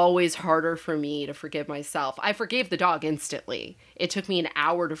 and it's always harder for me to forgive myself. I forgave the dog instantly. It took me an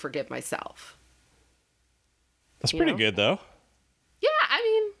hour to forgive myself. That's pretty good, though. Yeah, I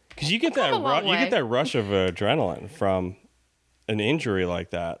mean, because you get that rush of adrenaline from an injury like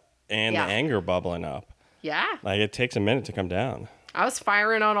that and Yeah. the anger bubbling up. Yeah. Like, it takes a minute to come down. I was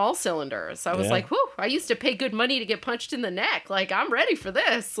firing on all cylinders. I was Yeah. like, whew, I used to pay good money to get punched in the neck. Like, I'm ready for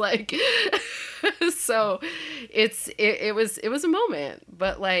this. Like, so it was a moment.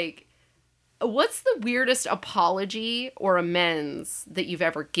 But like, what's the weirdest apology or amends that you've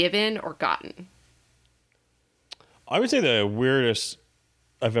ever given or gotten? I would say the weirdest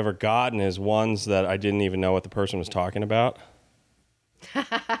I've ever gotten is ones that I didn't even know what the person was talking about.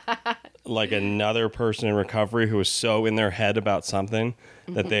 Like another person in recovery who was so in their head about something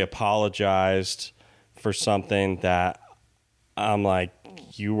that they apologized for something that I'm like,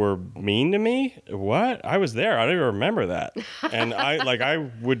 you were mean to me? What? I was there. I don't even remember that. And I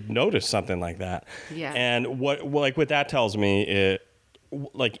would notice something like that. Yeah. And what that tells me,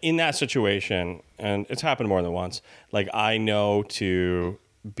 like in that situation, and it's happened more than once, like I know to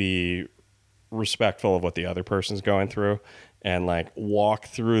be respectful of what the other person's going through and like walk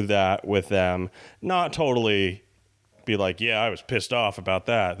through that with them, not totally be like, yeah, I was pissed off about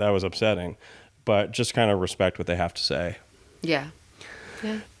that. That was upsetting, but just kind of respect what they have to say. Yeah.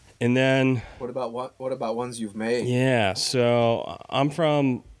 Yeah. And then, What about ones you've made? yeah, so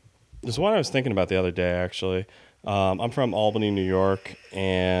there's one I was thinking about the other day, actually. I'm from Albany, New York,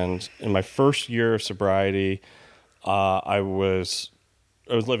 and in my first year of sobriety, I was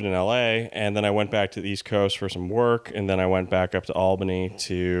living in LA, and then I went back to the East Coast for some work, and then I went back up to Albany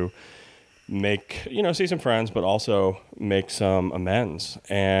to see some friends, but also make some amends.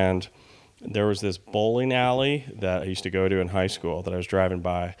 And there was this bowling alley that I used to go to in high school that I was driving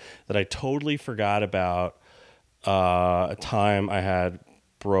by that I totally forgot about a time I had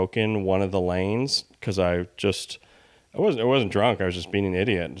broken one of the lanes because I wasn't drunk. I was just being an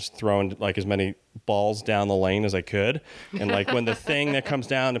idiot and just throwing like as many balls down the lane as I could. And like when the thing that comes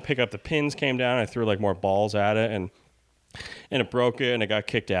down to pick up the pins came down, I threw like more balls at it and it broke it and it got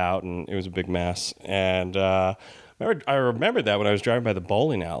kicked out and it was a big mess. And I remembered that when I was driving by the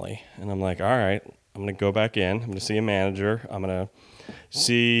bowling alley and I'm like, all right, I'm going to go back in. I'm going to see a manager. I'm going to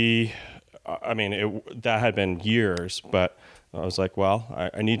see, that had been years, but I was like,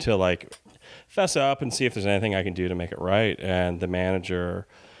 well, I need to like fess up and see if there's anything I can do to make it right. And the manager,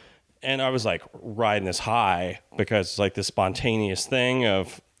 and I was like riding this high because it's like this spontaneous thing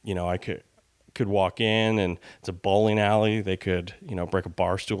of, I could walk in and it's a bowling alley. They could, break a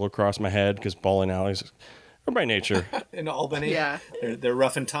bar stool across my head because bowling alleys are by nature. In Albany? Yeah. They're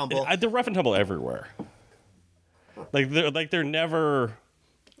rough and tumble. They're rough and tumble everywhere. They're never,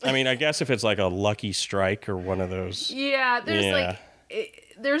 I guess if it's like a Lucky Strike or one of those. Yeah.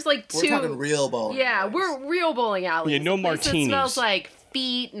 There's like two. We're talking real bowling. Yeah, alleys. we're real bowling alleys. Yeah, no The place that martinis. smells like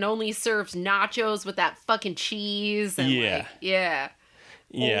feet and only serves nachos with that fucking cheese. And Yeah. Yeah.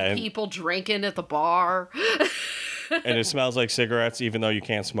 Yeah. Old people drinking at the bar. And it smells like cigarettes, even though you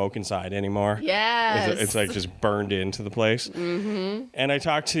can't smoke inside anymore. Yes. It's like just burned into the place. Mm-hmm. And I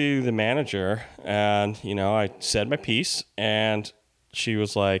talked to the manager, and I said my piece, and she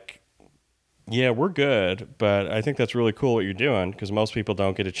was like, "Yeah, we're good, but I think that's really cool what you're doing because most people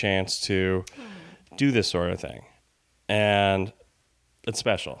don't get a chance to do this sort of thing, and it's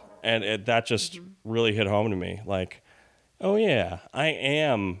special." And that just really hit home to me, like, oh yeah, I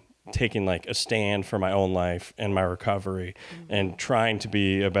am taking like a stand for my own life and my recovery and trying to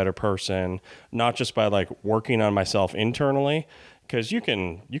be a better person, not just by like working on myself internally, because you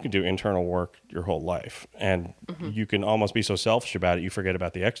can do internal work your whole life and you can almost be so selfish about it you forget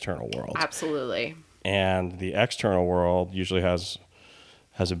about the external world. Absolutely. And the external world usually has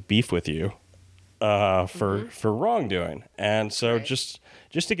a beef with you for wrongdoing. And so Right. just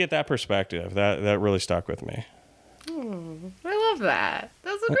to get that perspective, that really stuck with me. I love that.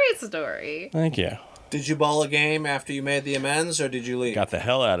 That's a great story. Thank you. Did you bowl a game after you made the amends, or did you leave? Got the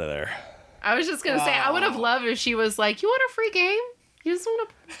hell out of there. I was just going to say, I would have loved if she was like, you want a free game? You just want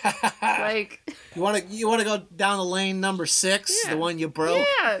to, like... You want to go down to lane number 6, Yeah. the one you broke?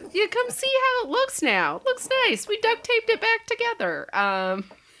 Yeah, you come see how it looks now. It looks nice. We duct taped it back together.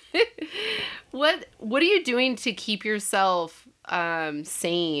 What are you doing to keep yourself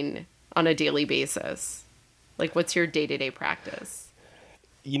sane on a daily basis? Like, what's your day-to-day practice?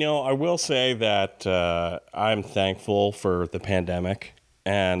 I will say that I'm thankful for the pandemic,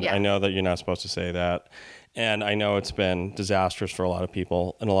 and Yeah. I know that you're not supposed to say that, and I know it's been disastrous for a lot of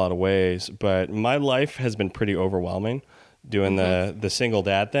people in a lot of ways, but my life has been pretty overwhelming doing the single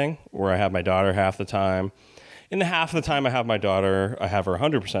dad thing, where I have my daughter half the time. In the half of the time I have my daughter, I have her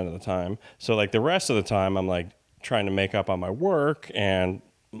 100% of the time. So like the rest of the time, I'm like trying to make up on my work and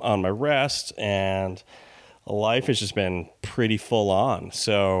on my rest, and life has just been pretty full on.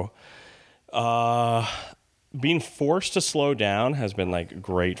 So being forced to slow down has been like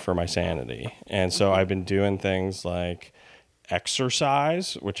great for my sanity. And so I've been doing things like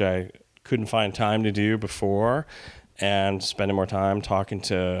exercise, which I couldn't find time to do before, and spending more time talking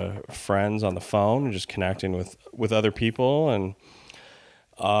to friends on the phone and just connecting with other people, and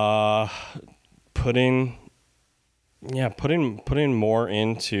putting more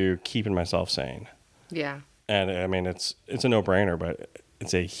into keeping myself sane. Yeah. And I mean, it's a no-brainer, but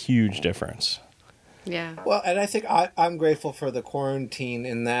it's a huge difference. Yeah. Well, and I think I'm grateful for the quarantine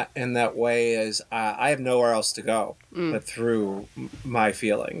in that way, is I have nowhere else to go but through my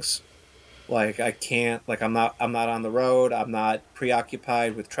feelings. Like I can't, like I'm not on the road. I'm not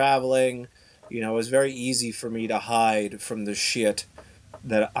preoccupied with traveling. It was very easy for me to hide from the shit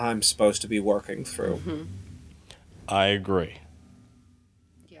that I'm supposed to be working through. Mm-hmm. I agree.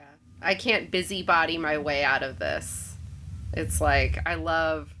 Yeah. I can't busybody my way out of this. It's like, I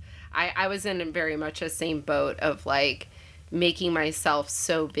was in very much the same boat of like making myself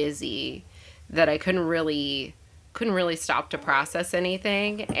so busy that I couldn't really stop to process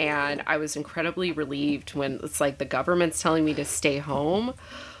anything. And I was incredibly relieved when it's like the government's telling me to stay home.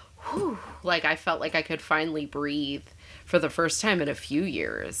 Whew, like I felt like I could finally breathe for the first time in a few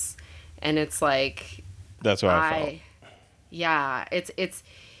years. And it's like, that's what I felt. Yeah,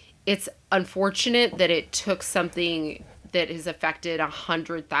 it's unfortunate that it took something that has affected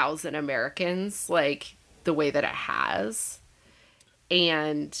 100,000 Americans like the way that it has,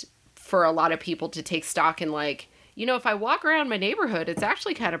 and for a lot of people to take stock in like, if I walk around my neighborhood, it's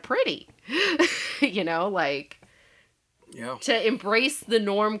actually kind of pretty, like, yeah, to embrace the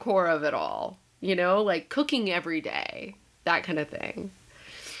norm core of it all, like cooking every day, that kind of thing.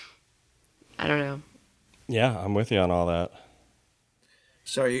 I don't know. Yeah, I'm with you on all that.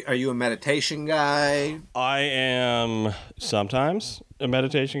 So are you a meditation guy? I am sometimes a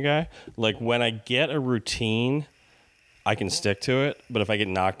meditation guy. Like when I get a routine, I can stick to it. But if I get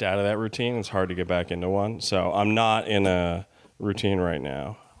knocked out of that routine, it's hard to get back into one. So I'm not in a routine right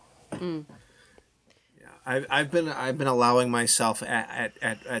now. Mm. Yeah, I've been allowing myself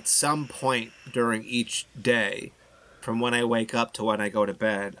at some point during each day, from when I wake up to when I go to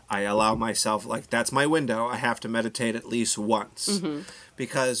bed, I allow myself, like, that's my window. I have to meditate at least once. Mm-hmm.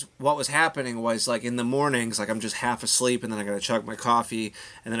 Because what was happening was, like, in the mornings, like, I'm just half asleep, and then I gotta chug my coffee,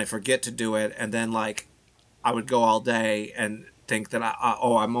 and then I forget to do it, and then, like, I would go all day and think that,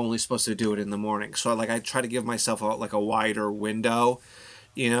 I'm only supposed to do it in the morning. So, like, I try to give myself, a wider window,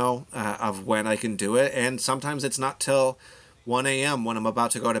 of when I can do it. And sometimes it's not till 1 a.m. when I'm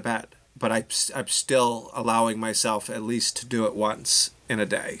about to go to bed. But I'm still allowing myself at least to do it once in a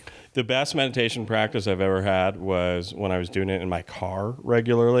day. The best meditation practice I've ever had was when I was doing it in my car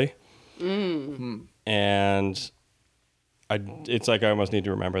regularly. Mm. And it's like I almost need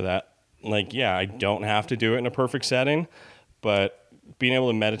to remember that. Like, yeah, I don't have to do it in a perfect setting, but being able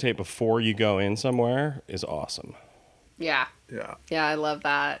to meditate before you go in somewhere is awesome. Yeah. Yeah. Yeah, I love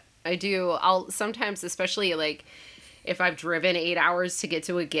that. I do. I'll sometimes, especially like if I've driven 8 hours to get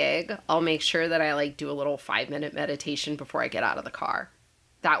to a gig, I'll make sure that I like do a little 5-minute meditation before I get out of the car.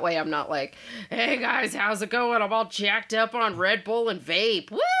 That way I'm not like, hey guys, how's it going? I'm all jacked up on Red Bull and vape.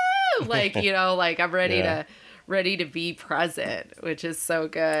 Woo! Like, like I'm ready to be present, which is so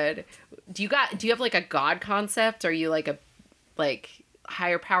good. Do you have like a God concept? Are you like a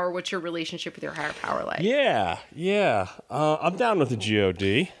higher power? What's your relationship with your higher power like? Yeah. I'm down with the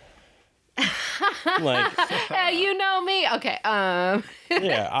God. Like, yeah, you know me. Okay.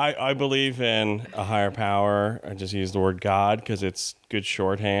 yeah, I believe in a higher power. I just use the word God because it's good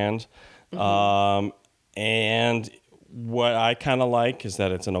shorthand. Mm-hmm. And what I kind of like is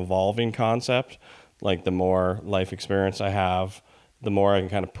that it's an evolving concept. Like the more life experience I have, the more I can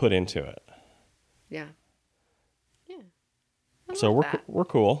kind of put into it. Yeah. So we're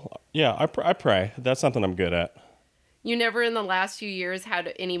cool. Yeah, I pray. That's something I'm good at. You never in the last few years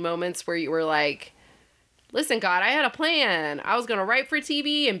had any moments where you were like, listen, God, I had a plan. I was going to write for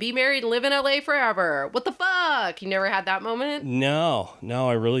TV and be married and live in LA forever. What the fuck? You never had that moment? No,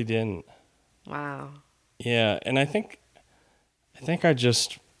 I really didn't. Wow. Yeah, and I think I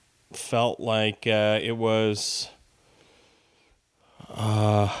just felt like it was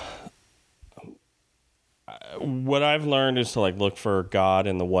what I've learned is to like look for God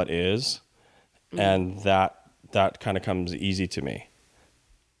in the what is, and that kind of comes easy to me.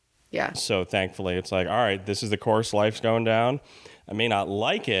 Yeah. So thankfully, it's like, all right, this is the course life's going down. I may not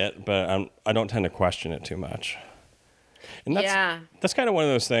like it, but I don't tend to question it too much. And that's kind of one of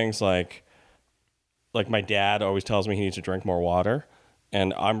those things like my dad always tells me he needs to drink more water,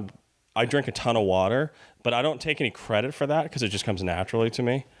 and I drink a ton of water, but I don't take any credit for that because it just comes naturally to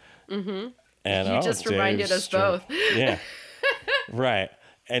me. Mm-hmm. And You just reminded us both. Yeah. Right.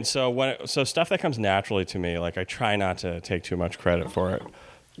 And so so stuff that comes naturally to me, like I try not to take too much credit for it.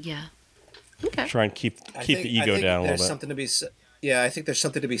 Yeah. Okay. Try and keep the ego down a little bit. Something to be I think there's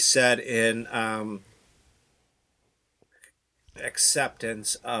something to be said in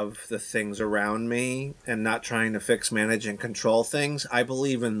acceptance of the things around me and not trying to fix, manage, and control things. I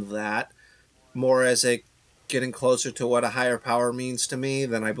believe in that more as a getting closer to what a higher power means to me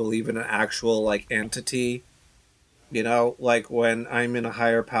than I believe in an actual like entity. You know, like when I'm in a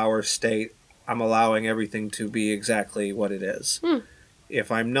higher power state, I'm allowing everything to be exactly what it is.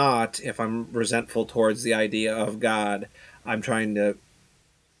 If I'm not, if I'm resentful towards the idea of God, I'm trying to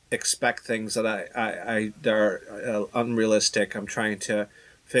expect things that I that are unrealistic. I'm trying to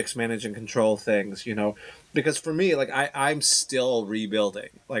fix, manage, and control things, you know, because for me, like I'm still rebuilding.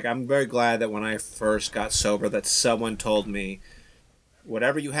 Like I'm very glad that when I first got sober, that someone told me,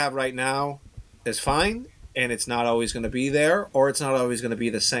 whatever you have right now is fine, and it's not always going to be there, or it's not always going to be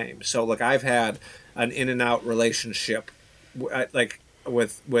the same. So like I've had an in and out relationship, like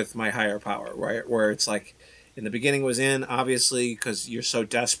with my higher power, right, where it's like in the beginning was in, obviously, because you're so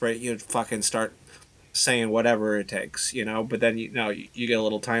desperate, you'd fucking start saying whatever it takes, you know. But then you get a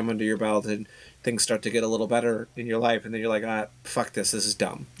little time under your belt and things start to get a little better in your life, and then you're like, fuck this is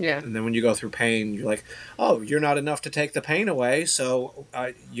dumb. Yeah. And then when you go through pain, you're like, oh, you're not enough to take the pain away, so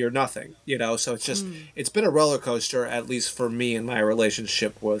you're nothing, you know. So it's just it's been a roller coaster, at least for me in my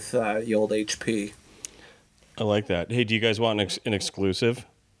relationship with the old HP. I like that. Hey, do you guys want an exclusive?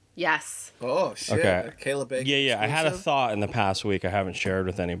 Yes. Oh shit! Okay. Caleb Bacon. Yeah. I had a exclusive? thought in the past week I haven't shared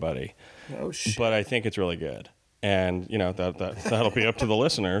with anybody, Oh shit! but I think it's really good. And you know that'll be up to the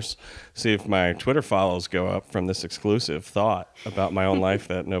listeners. See if my Twitter follows go up from this exclusive thought about my own life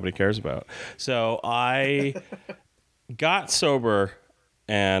that nobody cares about. So I got sober,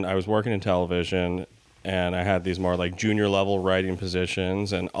 and I was working in television, and I had these more like junior level writing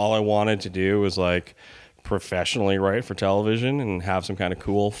positions, and all I wanted to do was like professionally write for television and have some kind of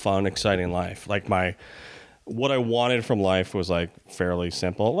cool, fun, exciting life. Like what I wanted from life was like fairly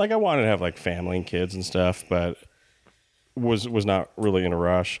simple. Like I wanted to have like family and kids and stuff, but was not really in a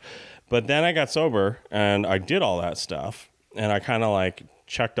rush. But then I got sober and I did all that stuff, and I kind of like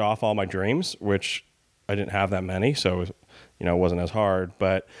checked off all my dreams, which I didn't have that many, so it wasn't as hard.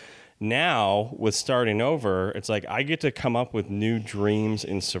 But now with starting over, it's like I get to come up with new dreams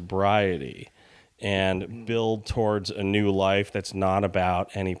in sobriety and build towards a new life that's not about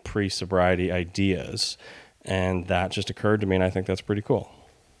any pre-sobriety ideas. And that just occurred to me, and I think that's pretty cool.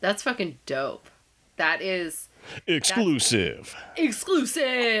 That's fucking dope. That is... Exclusive.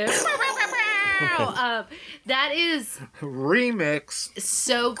 Exclusive! That is... Remix.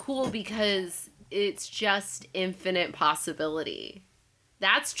 So cool because it's just infinite possibility.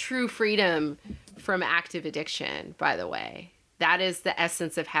 That's true freedom from active addiction, by the way. That is the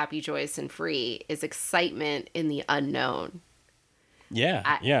essence of happy, joyous, and free, is excitement in the unknown. Yeah,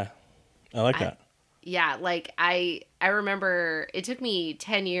 I like that. Yeah, like I remember it took me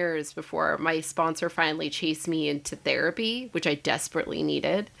 10 years before my sponsor finally chased me into therapy, which I desperately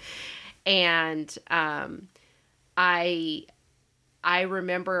needed. And I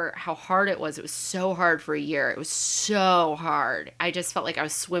remember how hard it was. It was so hard for a year. It was so hard. I just felt like I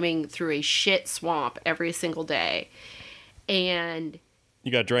was swimming through a shit swamp every single day. And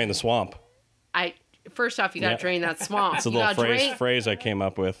you got to drain the swamp. First off, you got to drain that swamp. It's a little phrase I came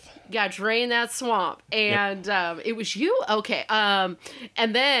up with. You got to drain that swamp. And it was you? Okay. And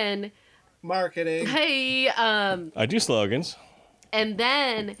then... Marketing. Hey. I do slogans. And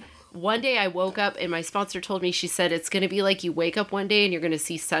then one day I woke up and my sponsor told me, she said, it's going to be like you wake up one day and you're going to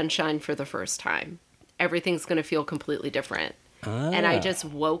see sunshine for the first time. Everything's going to feel completely different. And I just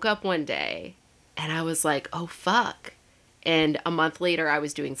woke up one day and I was like, oh, fuck. And a month later, I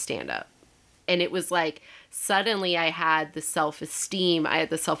was doing stand-up. And it was like, suddenly I had the self-esteem. I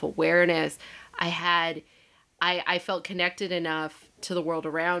had the self-awareness. I felt connected enough to the world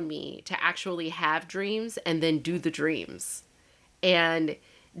around me to actually have dreams and then do the dreams. And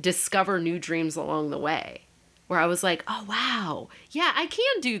discover new dreams along the way. Where I was like, oh, wow. Yeah, I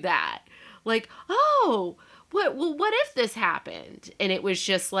can do that. Like, oh... what if this happened? And it was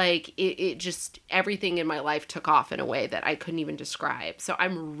just like, it just, everything in my life took off in a way that I couldn't even describe. So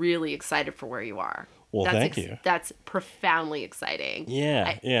I'm really excited for where you are. Well, thank you. That's profoundly exciting.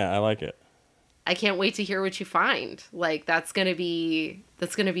 Yeah, I like it. I can't wait to hear what you find. Like, that's going to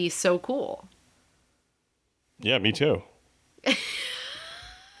be so cool. Yeah, me too.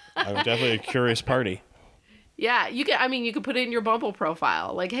 I'm definitely a curious party. Yeah, you could put it in your Bumble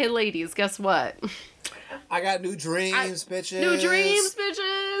profile. Like, hey ladies, guess what? I got new dreams, bitches. New dreams,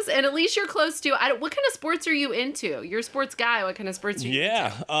 bitches. those, and at least you're close to. What kind of sports are you into? You're a sports guy. What kind of sports are you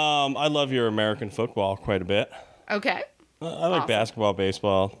Yeah, I love your American football quite a bit. into? Okay. I like basketball,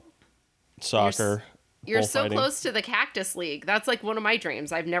 baseball, soccer. You're so bullfighting. close to the Cactus League. That's like one of my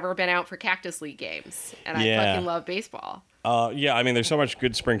dreams. I've never been out for Cactus League games, and I Yeah. fucking love baseball. Yeah, I mean, there's so much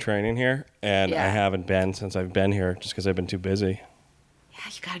good spring training here, and Yeah. I haven't been since I've been here just because I've been too busy. Yeah,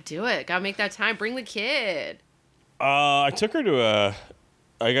 you gotta do it. Gotta make that time. Bring the kid. I took her to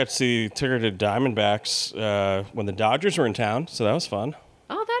took her to Diamondbacks when the Dodgers were in town, so that was fun.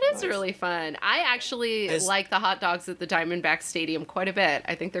 Oh, that is really fun. I actually like the hot dogs at the Diamondback Stadium quite a bit.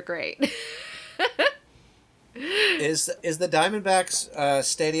 I think they're great. Is the Diamondbacks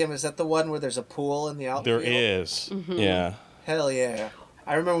stadium? Is that the one where there's a pool in the outfield? There is, yeah. Hell yeah!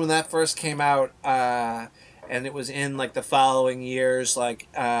 I remember when that first came out, and it was in like the following year's like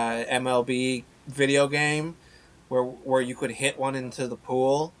MLB video game, where you could hit one into the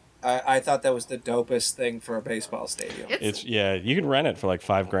pool. I thought that was the dopest thing for a baseball stadium. It's you can rent it for like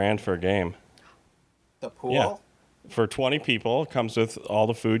 $5,000 for a game. The pool, Yeah. For 20 people, it comes with all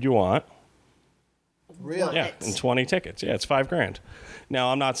the food you want. really? Yeah, and 20 tickets. Yeah, it's $5,000.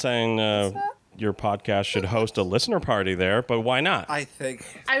 Now, I'm not saying your podcast should host a listener party there, but why not? I think.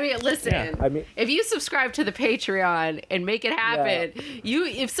 I mean, listen. Yeah. I mean- if you subscribe to the Patreon and make it happen,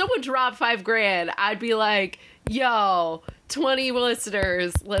 if someone dropped $5,000, I'd be like, "Yo, 20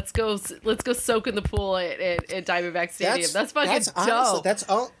 listeners, let's go soak in the pool at Diamondback Stadium." That's fucking dope.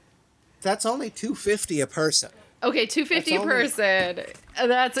 Honestly, that's only $250 a person. Okay, $250 That's only- person. And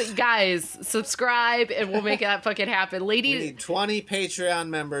that's guys. Subscribe, and we'll make that fucking happen, We ladies. need 20 Patreon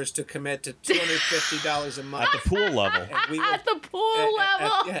members to commit to $250 a month. At the pool level. And we will- At the pool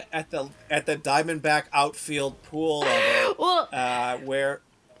level. at the Diamondback outfield pool level, Well, where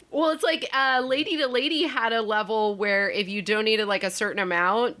it's like Lady to Lady had a level where if you donated like a certain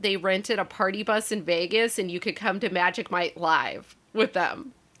amount, they rented a party bus in Vegas, and you could come to Magic Mike Live with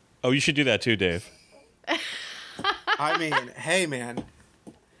them. Oh, you should do that too, Dave. I mean, hey man,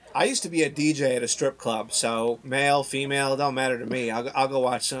 I used to be a DJ at a strip club, so male, female, it don't matter to me. I'll go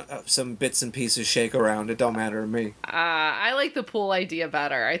watch some bits and pieces shake around. It don't matter to me. I like the pool idea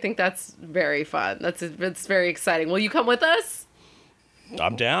better. I think that's very fun. It's very exciting. Will you come with us?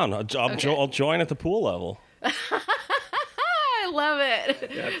 I'm down. I'll join at the pool level. I love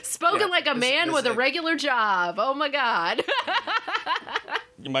it. Spoken like a man with a regular job. Oh my god.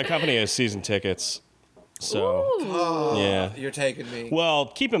 My company has season tickets. So, Oh, yeah. you're taking me. Well,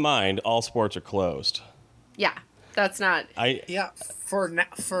 keep in mind, all sports are closed. Yeah, that's not. Yeah, for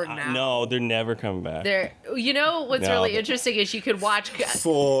now. No, they're never coming back. There, you know what's No. really interesting is you could watch.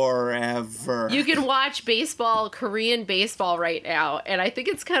 Forever. You can watch baseball, Korean baseball right now, and I think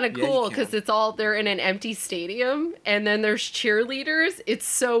it's kind of Yeah, you cool can. because they're in an empty stadium, and then there's cheerleaders. It's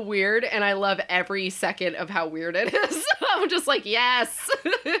so weird, and I love every second of how weird it is. I'm just like, yes,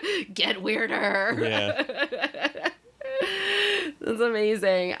 get weirder. Yeah. That's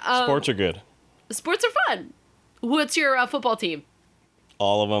amazing. Sports are good. Sports are fun. What's your football team?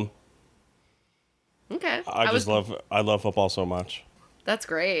 All of them. Okay, I love football so much. That's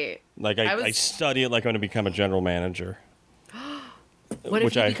great. Like I I was- study it like I'm going to become a general manager. What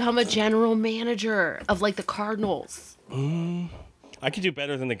if you become a general manager of like the Cardinals? I could do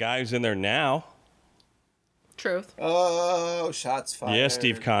better than the guy who's in there now. Truth. Oh, shots fired. Yeah,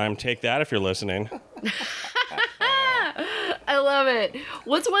 Steve Keim, take that if you're listening. I love it.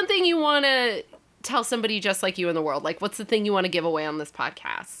 What's one thing you want to tell somebody just like you in the world? Like, what's the thing you want to give away on this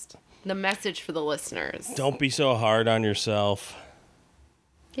podcast? The message for the listeners. Don't be so hard on yourself.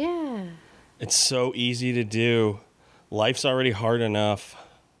 Yeah. It's so easy to do. Life's already hard enough.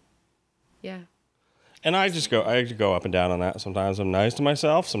 Yeah. And I go up and down on that. Sometimes I'm nice to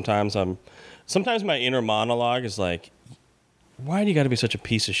myself. Sometimes my inner monologue is like, why do you got to be such a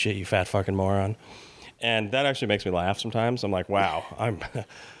piece of shit, you fat fucking moron? And that actually makes me laugh sometimes. I'm like, wow,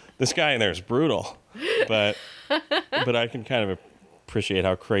 this guy in there is brutal. But I can kind of appreciate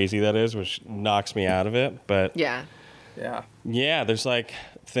how crazy that is, which knocks me out of it. But Yeah. Yeah. there's like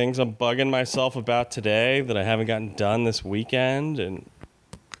things I'm bugging myself about today that I haven't gotten done this weekend. And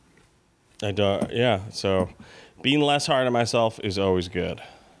so being less hard on myself is always good.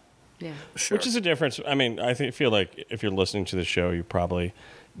 Yeah. Sure. Which is a difference. I mean, feel like if you're listening to the show, you probably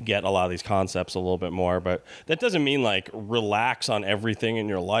get a lot of these concepts a little bit more. But that doesn't mean like relax on everything in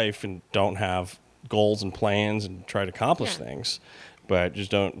your life and don't have goals and plans and try to accomplish things. But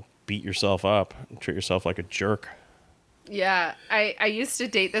just don't beat yourself up and treat yourself like a jerk. Yeah. I used to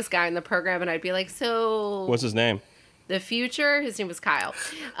date this guy in the program, and I'd be like, so What's his name? the future, his name was Kyle.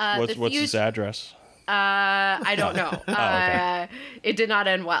 What's his address? I don't know. Okay. It did not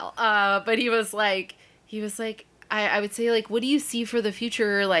end well. But he was like, I would say, like, what do you see for the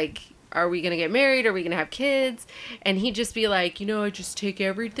future? Like, are we going to get married? Are we going to have kids? And he'd just be like, I just take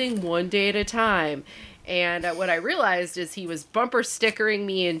everything one day at a time. And what I realized is he was bumper stickering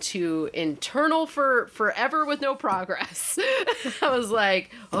me into internal for forever with no progress. I was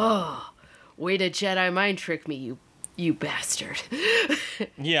like, oh, way to Jedi mind trick me, you bastard.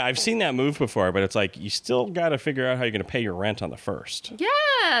 Yeah, I've seen that move before, but it's like you still got to figure out how you're going to pay your rent on the first.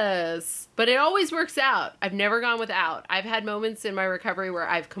 Yes, but it always works out. I've never gone without. I've had moments in my recovery where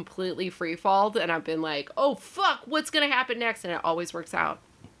I've completely free-falled and I've been like, oh, fuck, what's going to happen next? And it always works out.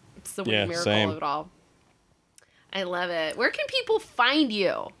 It's the weird miracle same. of it all. I love it. Where can people find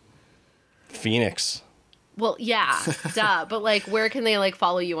you? Phoenix. Well, yeah, duh. But, like, where can they, like,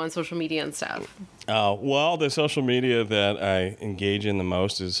 follow you on social media and stuff? Oh, well, the social media that I engage in the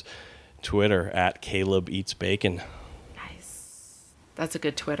most is Twitter at Caleb Eats Bacon. Nice. That's a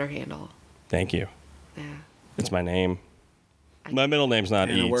good Twitter handle. Thank you. Yeah. It's my name. My middle name's not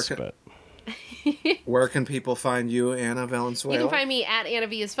Anna, Eats, but... Where can people find you, Anna Valenzuela? You can find me at Anna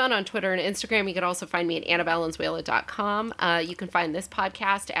V is Fun on Twitter and Instagram. You can also find me at AnnaValenzuela.com. You can find this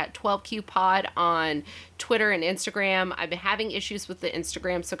podcast at 12Q Pod on Twitter and Instagram. I've been having issues with the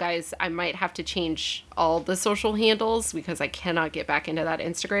Instagram, so guys, I might have to change all the social handles because I cannot get back into that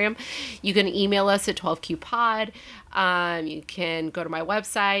Instagram. You can email us at 12QPod. You can go to my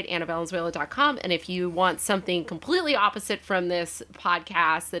website, AnnaValenzuela.com, and if you want something completely opposite from this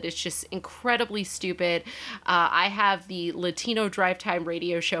podcast that is just incredibly stupid, I have the Latino Drive Time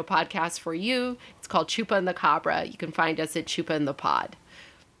Radio Show podcast for you. It's called Chupa and the Cabra. You can find us at Chupa and the Pod.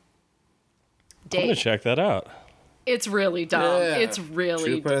 I'm going to check that out. It's really dumb. Yeah. It's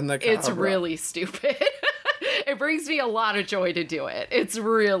really, Chupa and the it's Cabra. really stupid. It brings me a lot of joy to do it. It's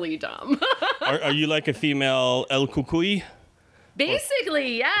really dumb. Are you like a female El Cucuy?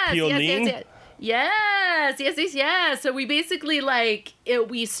 Basically, yes. Piolín? Yes. So we basically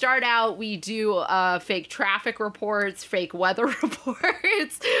we start out, we do fake traffic reports, fake weather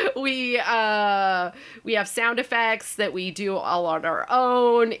reports. We have sound effects that we do all on our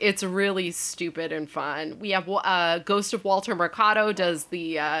own. It's really stupid and fun. We have Ghost of Walter Mercado does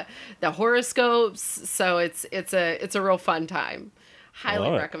the horoscopes. So it's a real fun time.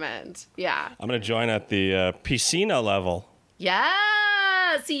 Highly recommend. Yeah. I'm going to join at the piscina level. Yeah.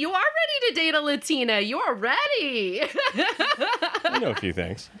 See, you are ready to date a Latina. You are ready. I know a few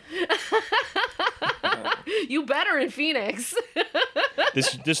things. You better in Phoenix.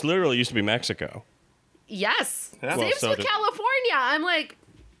 This literally used to be Mexico. Yes. Yeah. Same Well, with California. I'm like,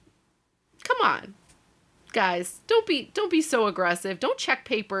 come on. Guys, don't be so aggressive. Don't check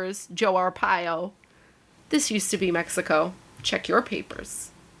papers, Joe Arpaio. This used to be Mexico. Check your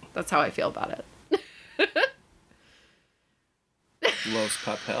papers. That's how I feel about it. Los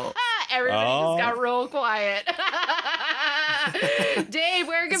Papel. Everybody just got real quiet. Dave,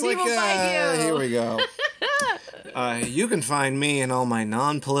 where can people find you? Here we go. You can find me and all my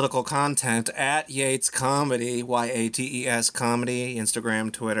non-political content at Yates Comedy, Yates Comedy,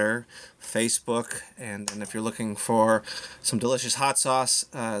 Instagram, Twitter, Facebook, and if you're looking for some delicious hot sauce,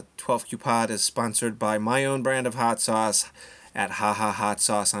 12Q Pod is sponsored by my own brand of hot sauce at Haha Hot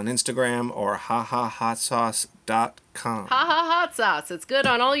Sauce on Instagram or hahahotsauce.com. Haha Hot Sauce. It's good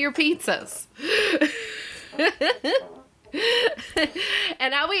on all your pizzas.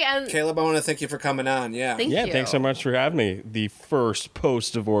 And now we end. Caleb, I want to thank you for coming on. Yeah. Thank you. Thanks so much for having me. The first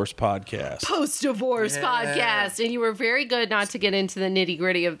post-divorce podcast. Post-divorce podcast. And you were very good not to get into the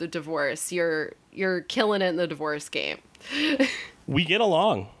nitty-gritty of the divorce. You're killing it in the divorce game. We get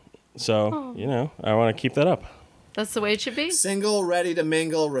along. So, I want to keep that up. That's the way it should be. Single, ready to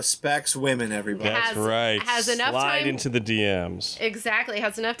mingle, respects women, everybody. That's right. Has enough Slide time into the DMs. Exactly.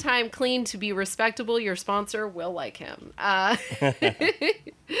 Has enough time clean to be respectable. Your sponsor will like him. And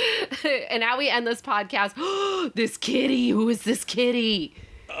now we end this podcast. This kitty. Who is this kitty?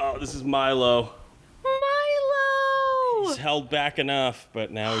 Oh, this is Milo. Milo. He's held back enough,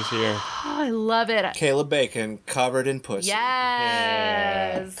 but now he's here. Oh, I love it. Caleb Bacon, covered in pussy.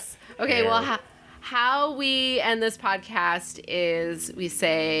 Yes. Okay, well, how we end this podcast is we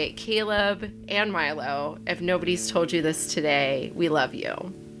say, Caleb and Milo, if nobody's told you this today, we love you.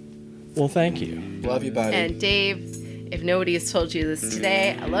 Well, thank you. Love you, buddy. And Dave, if nobody has told you this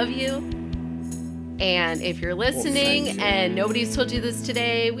today, I love you. And if you're listening and nobody's told you this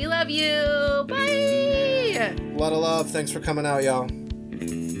today, we love you. Bye. A lot of love. Thanks for coming out, y'all.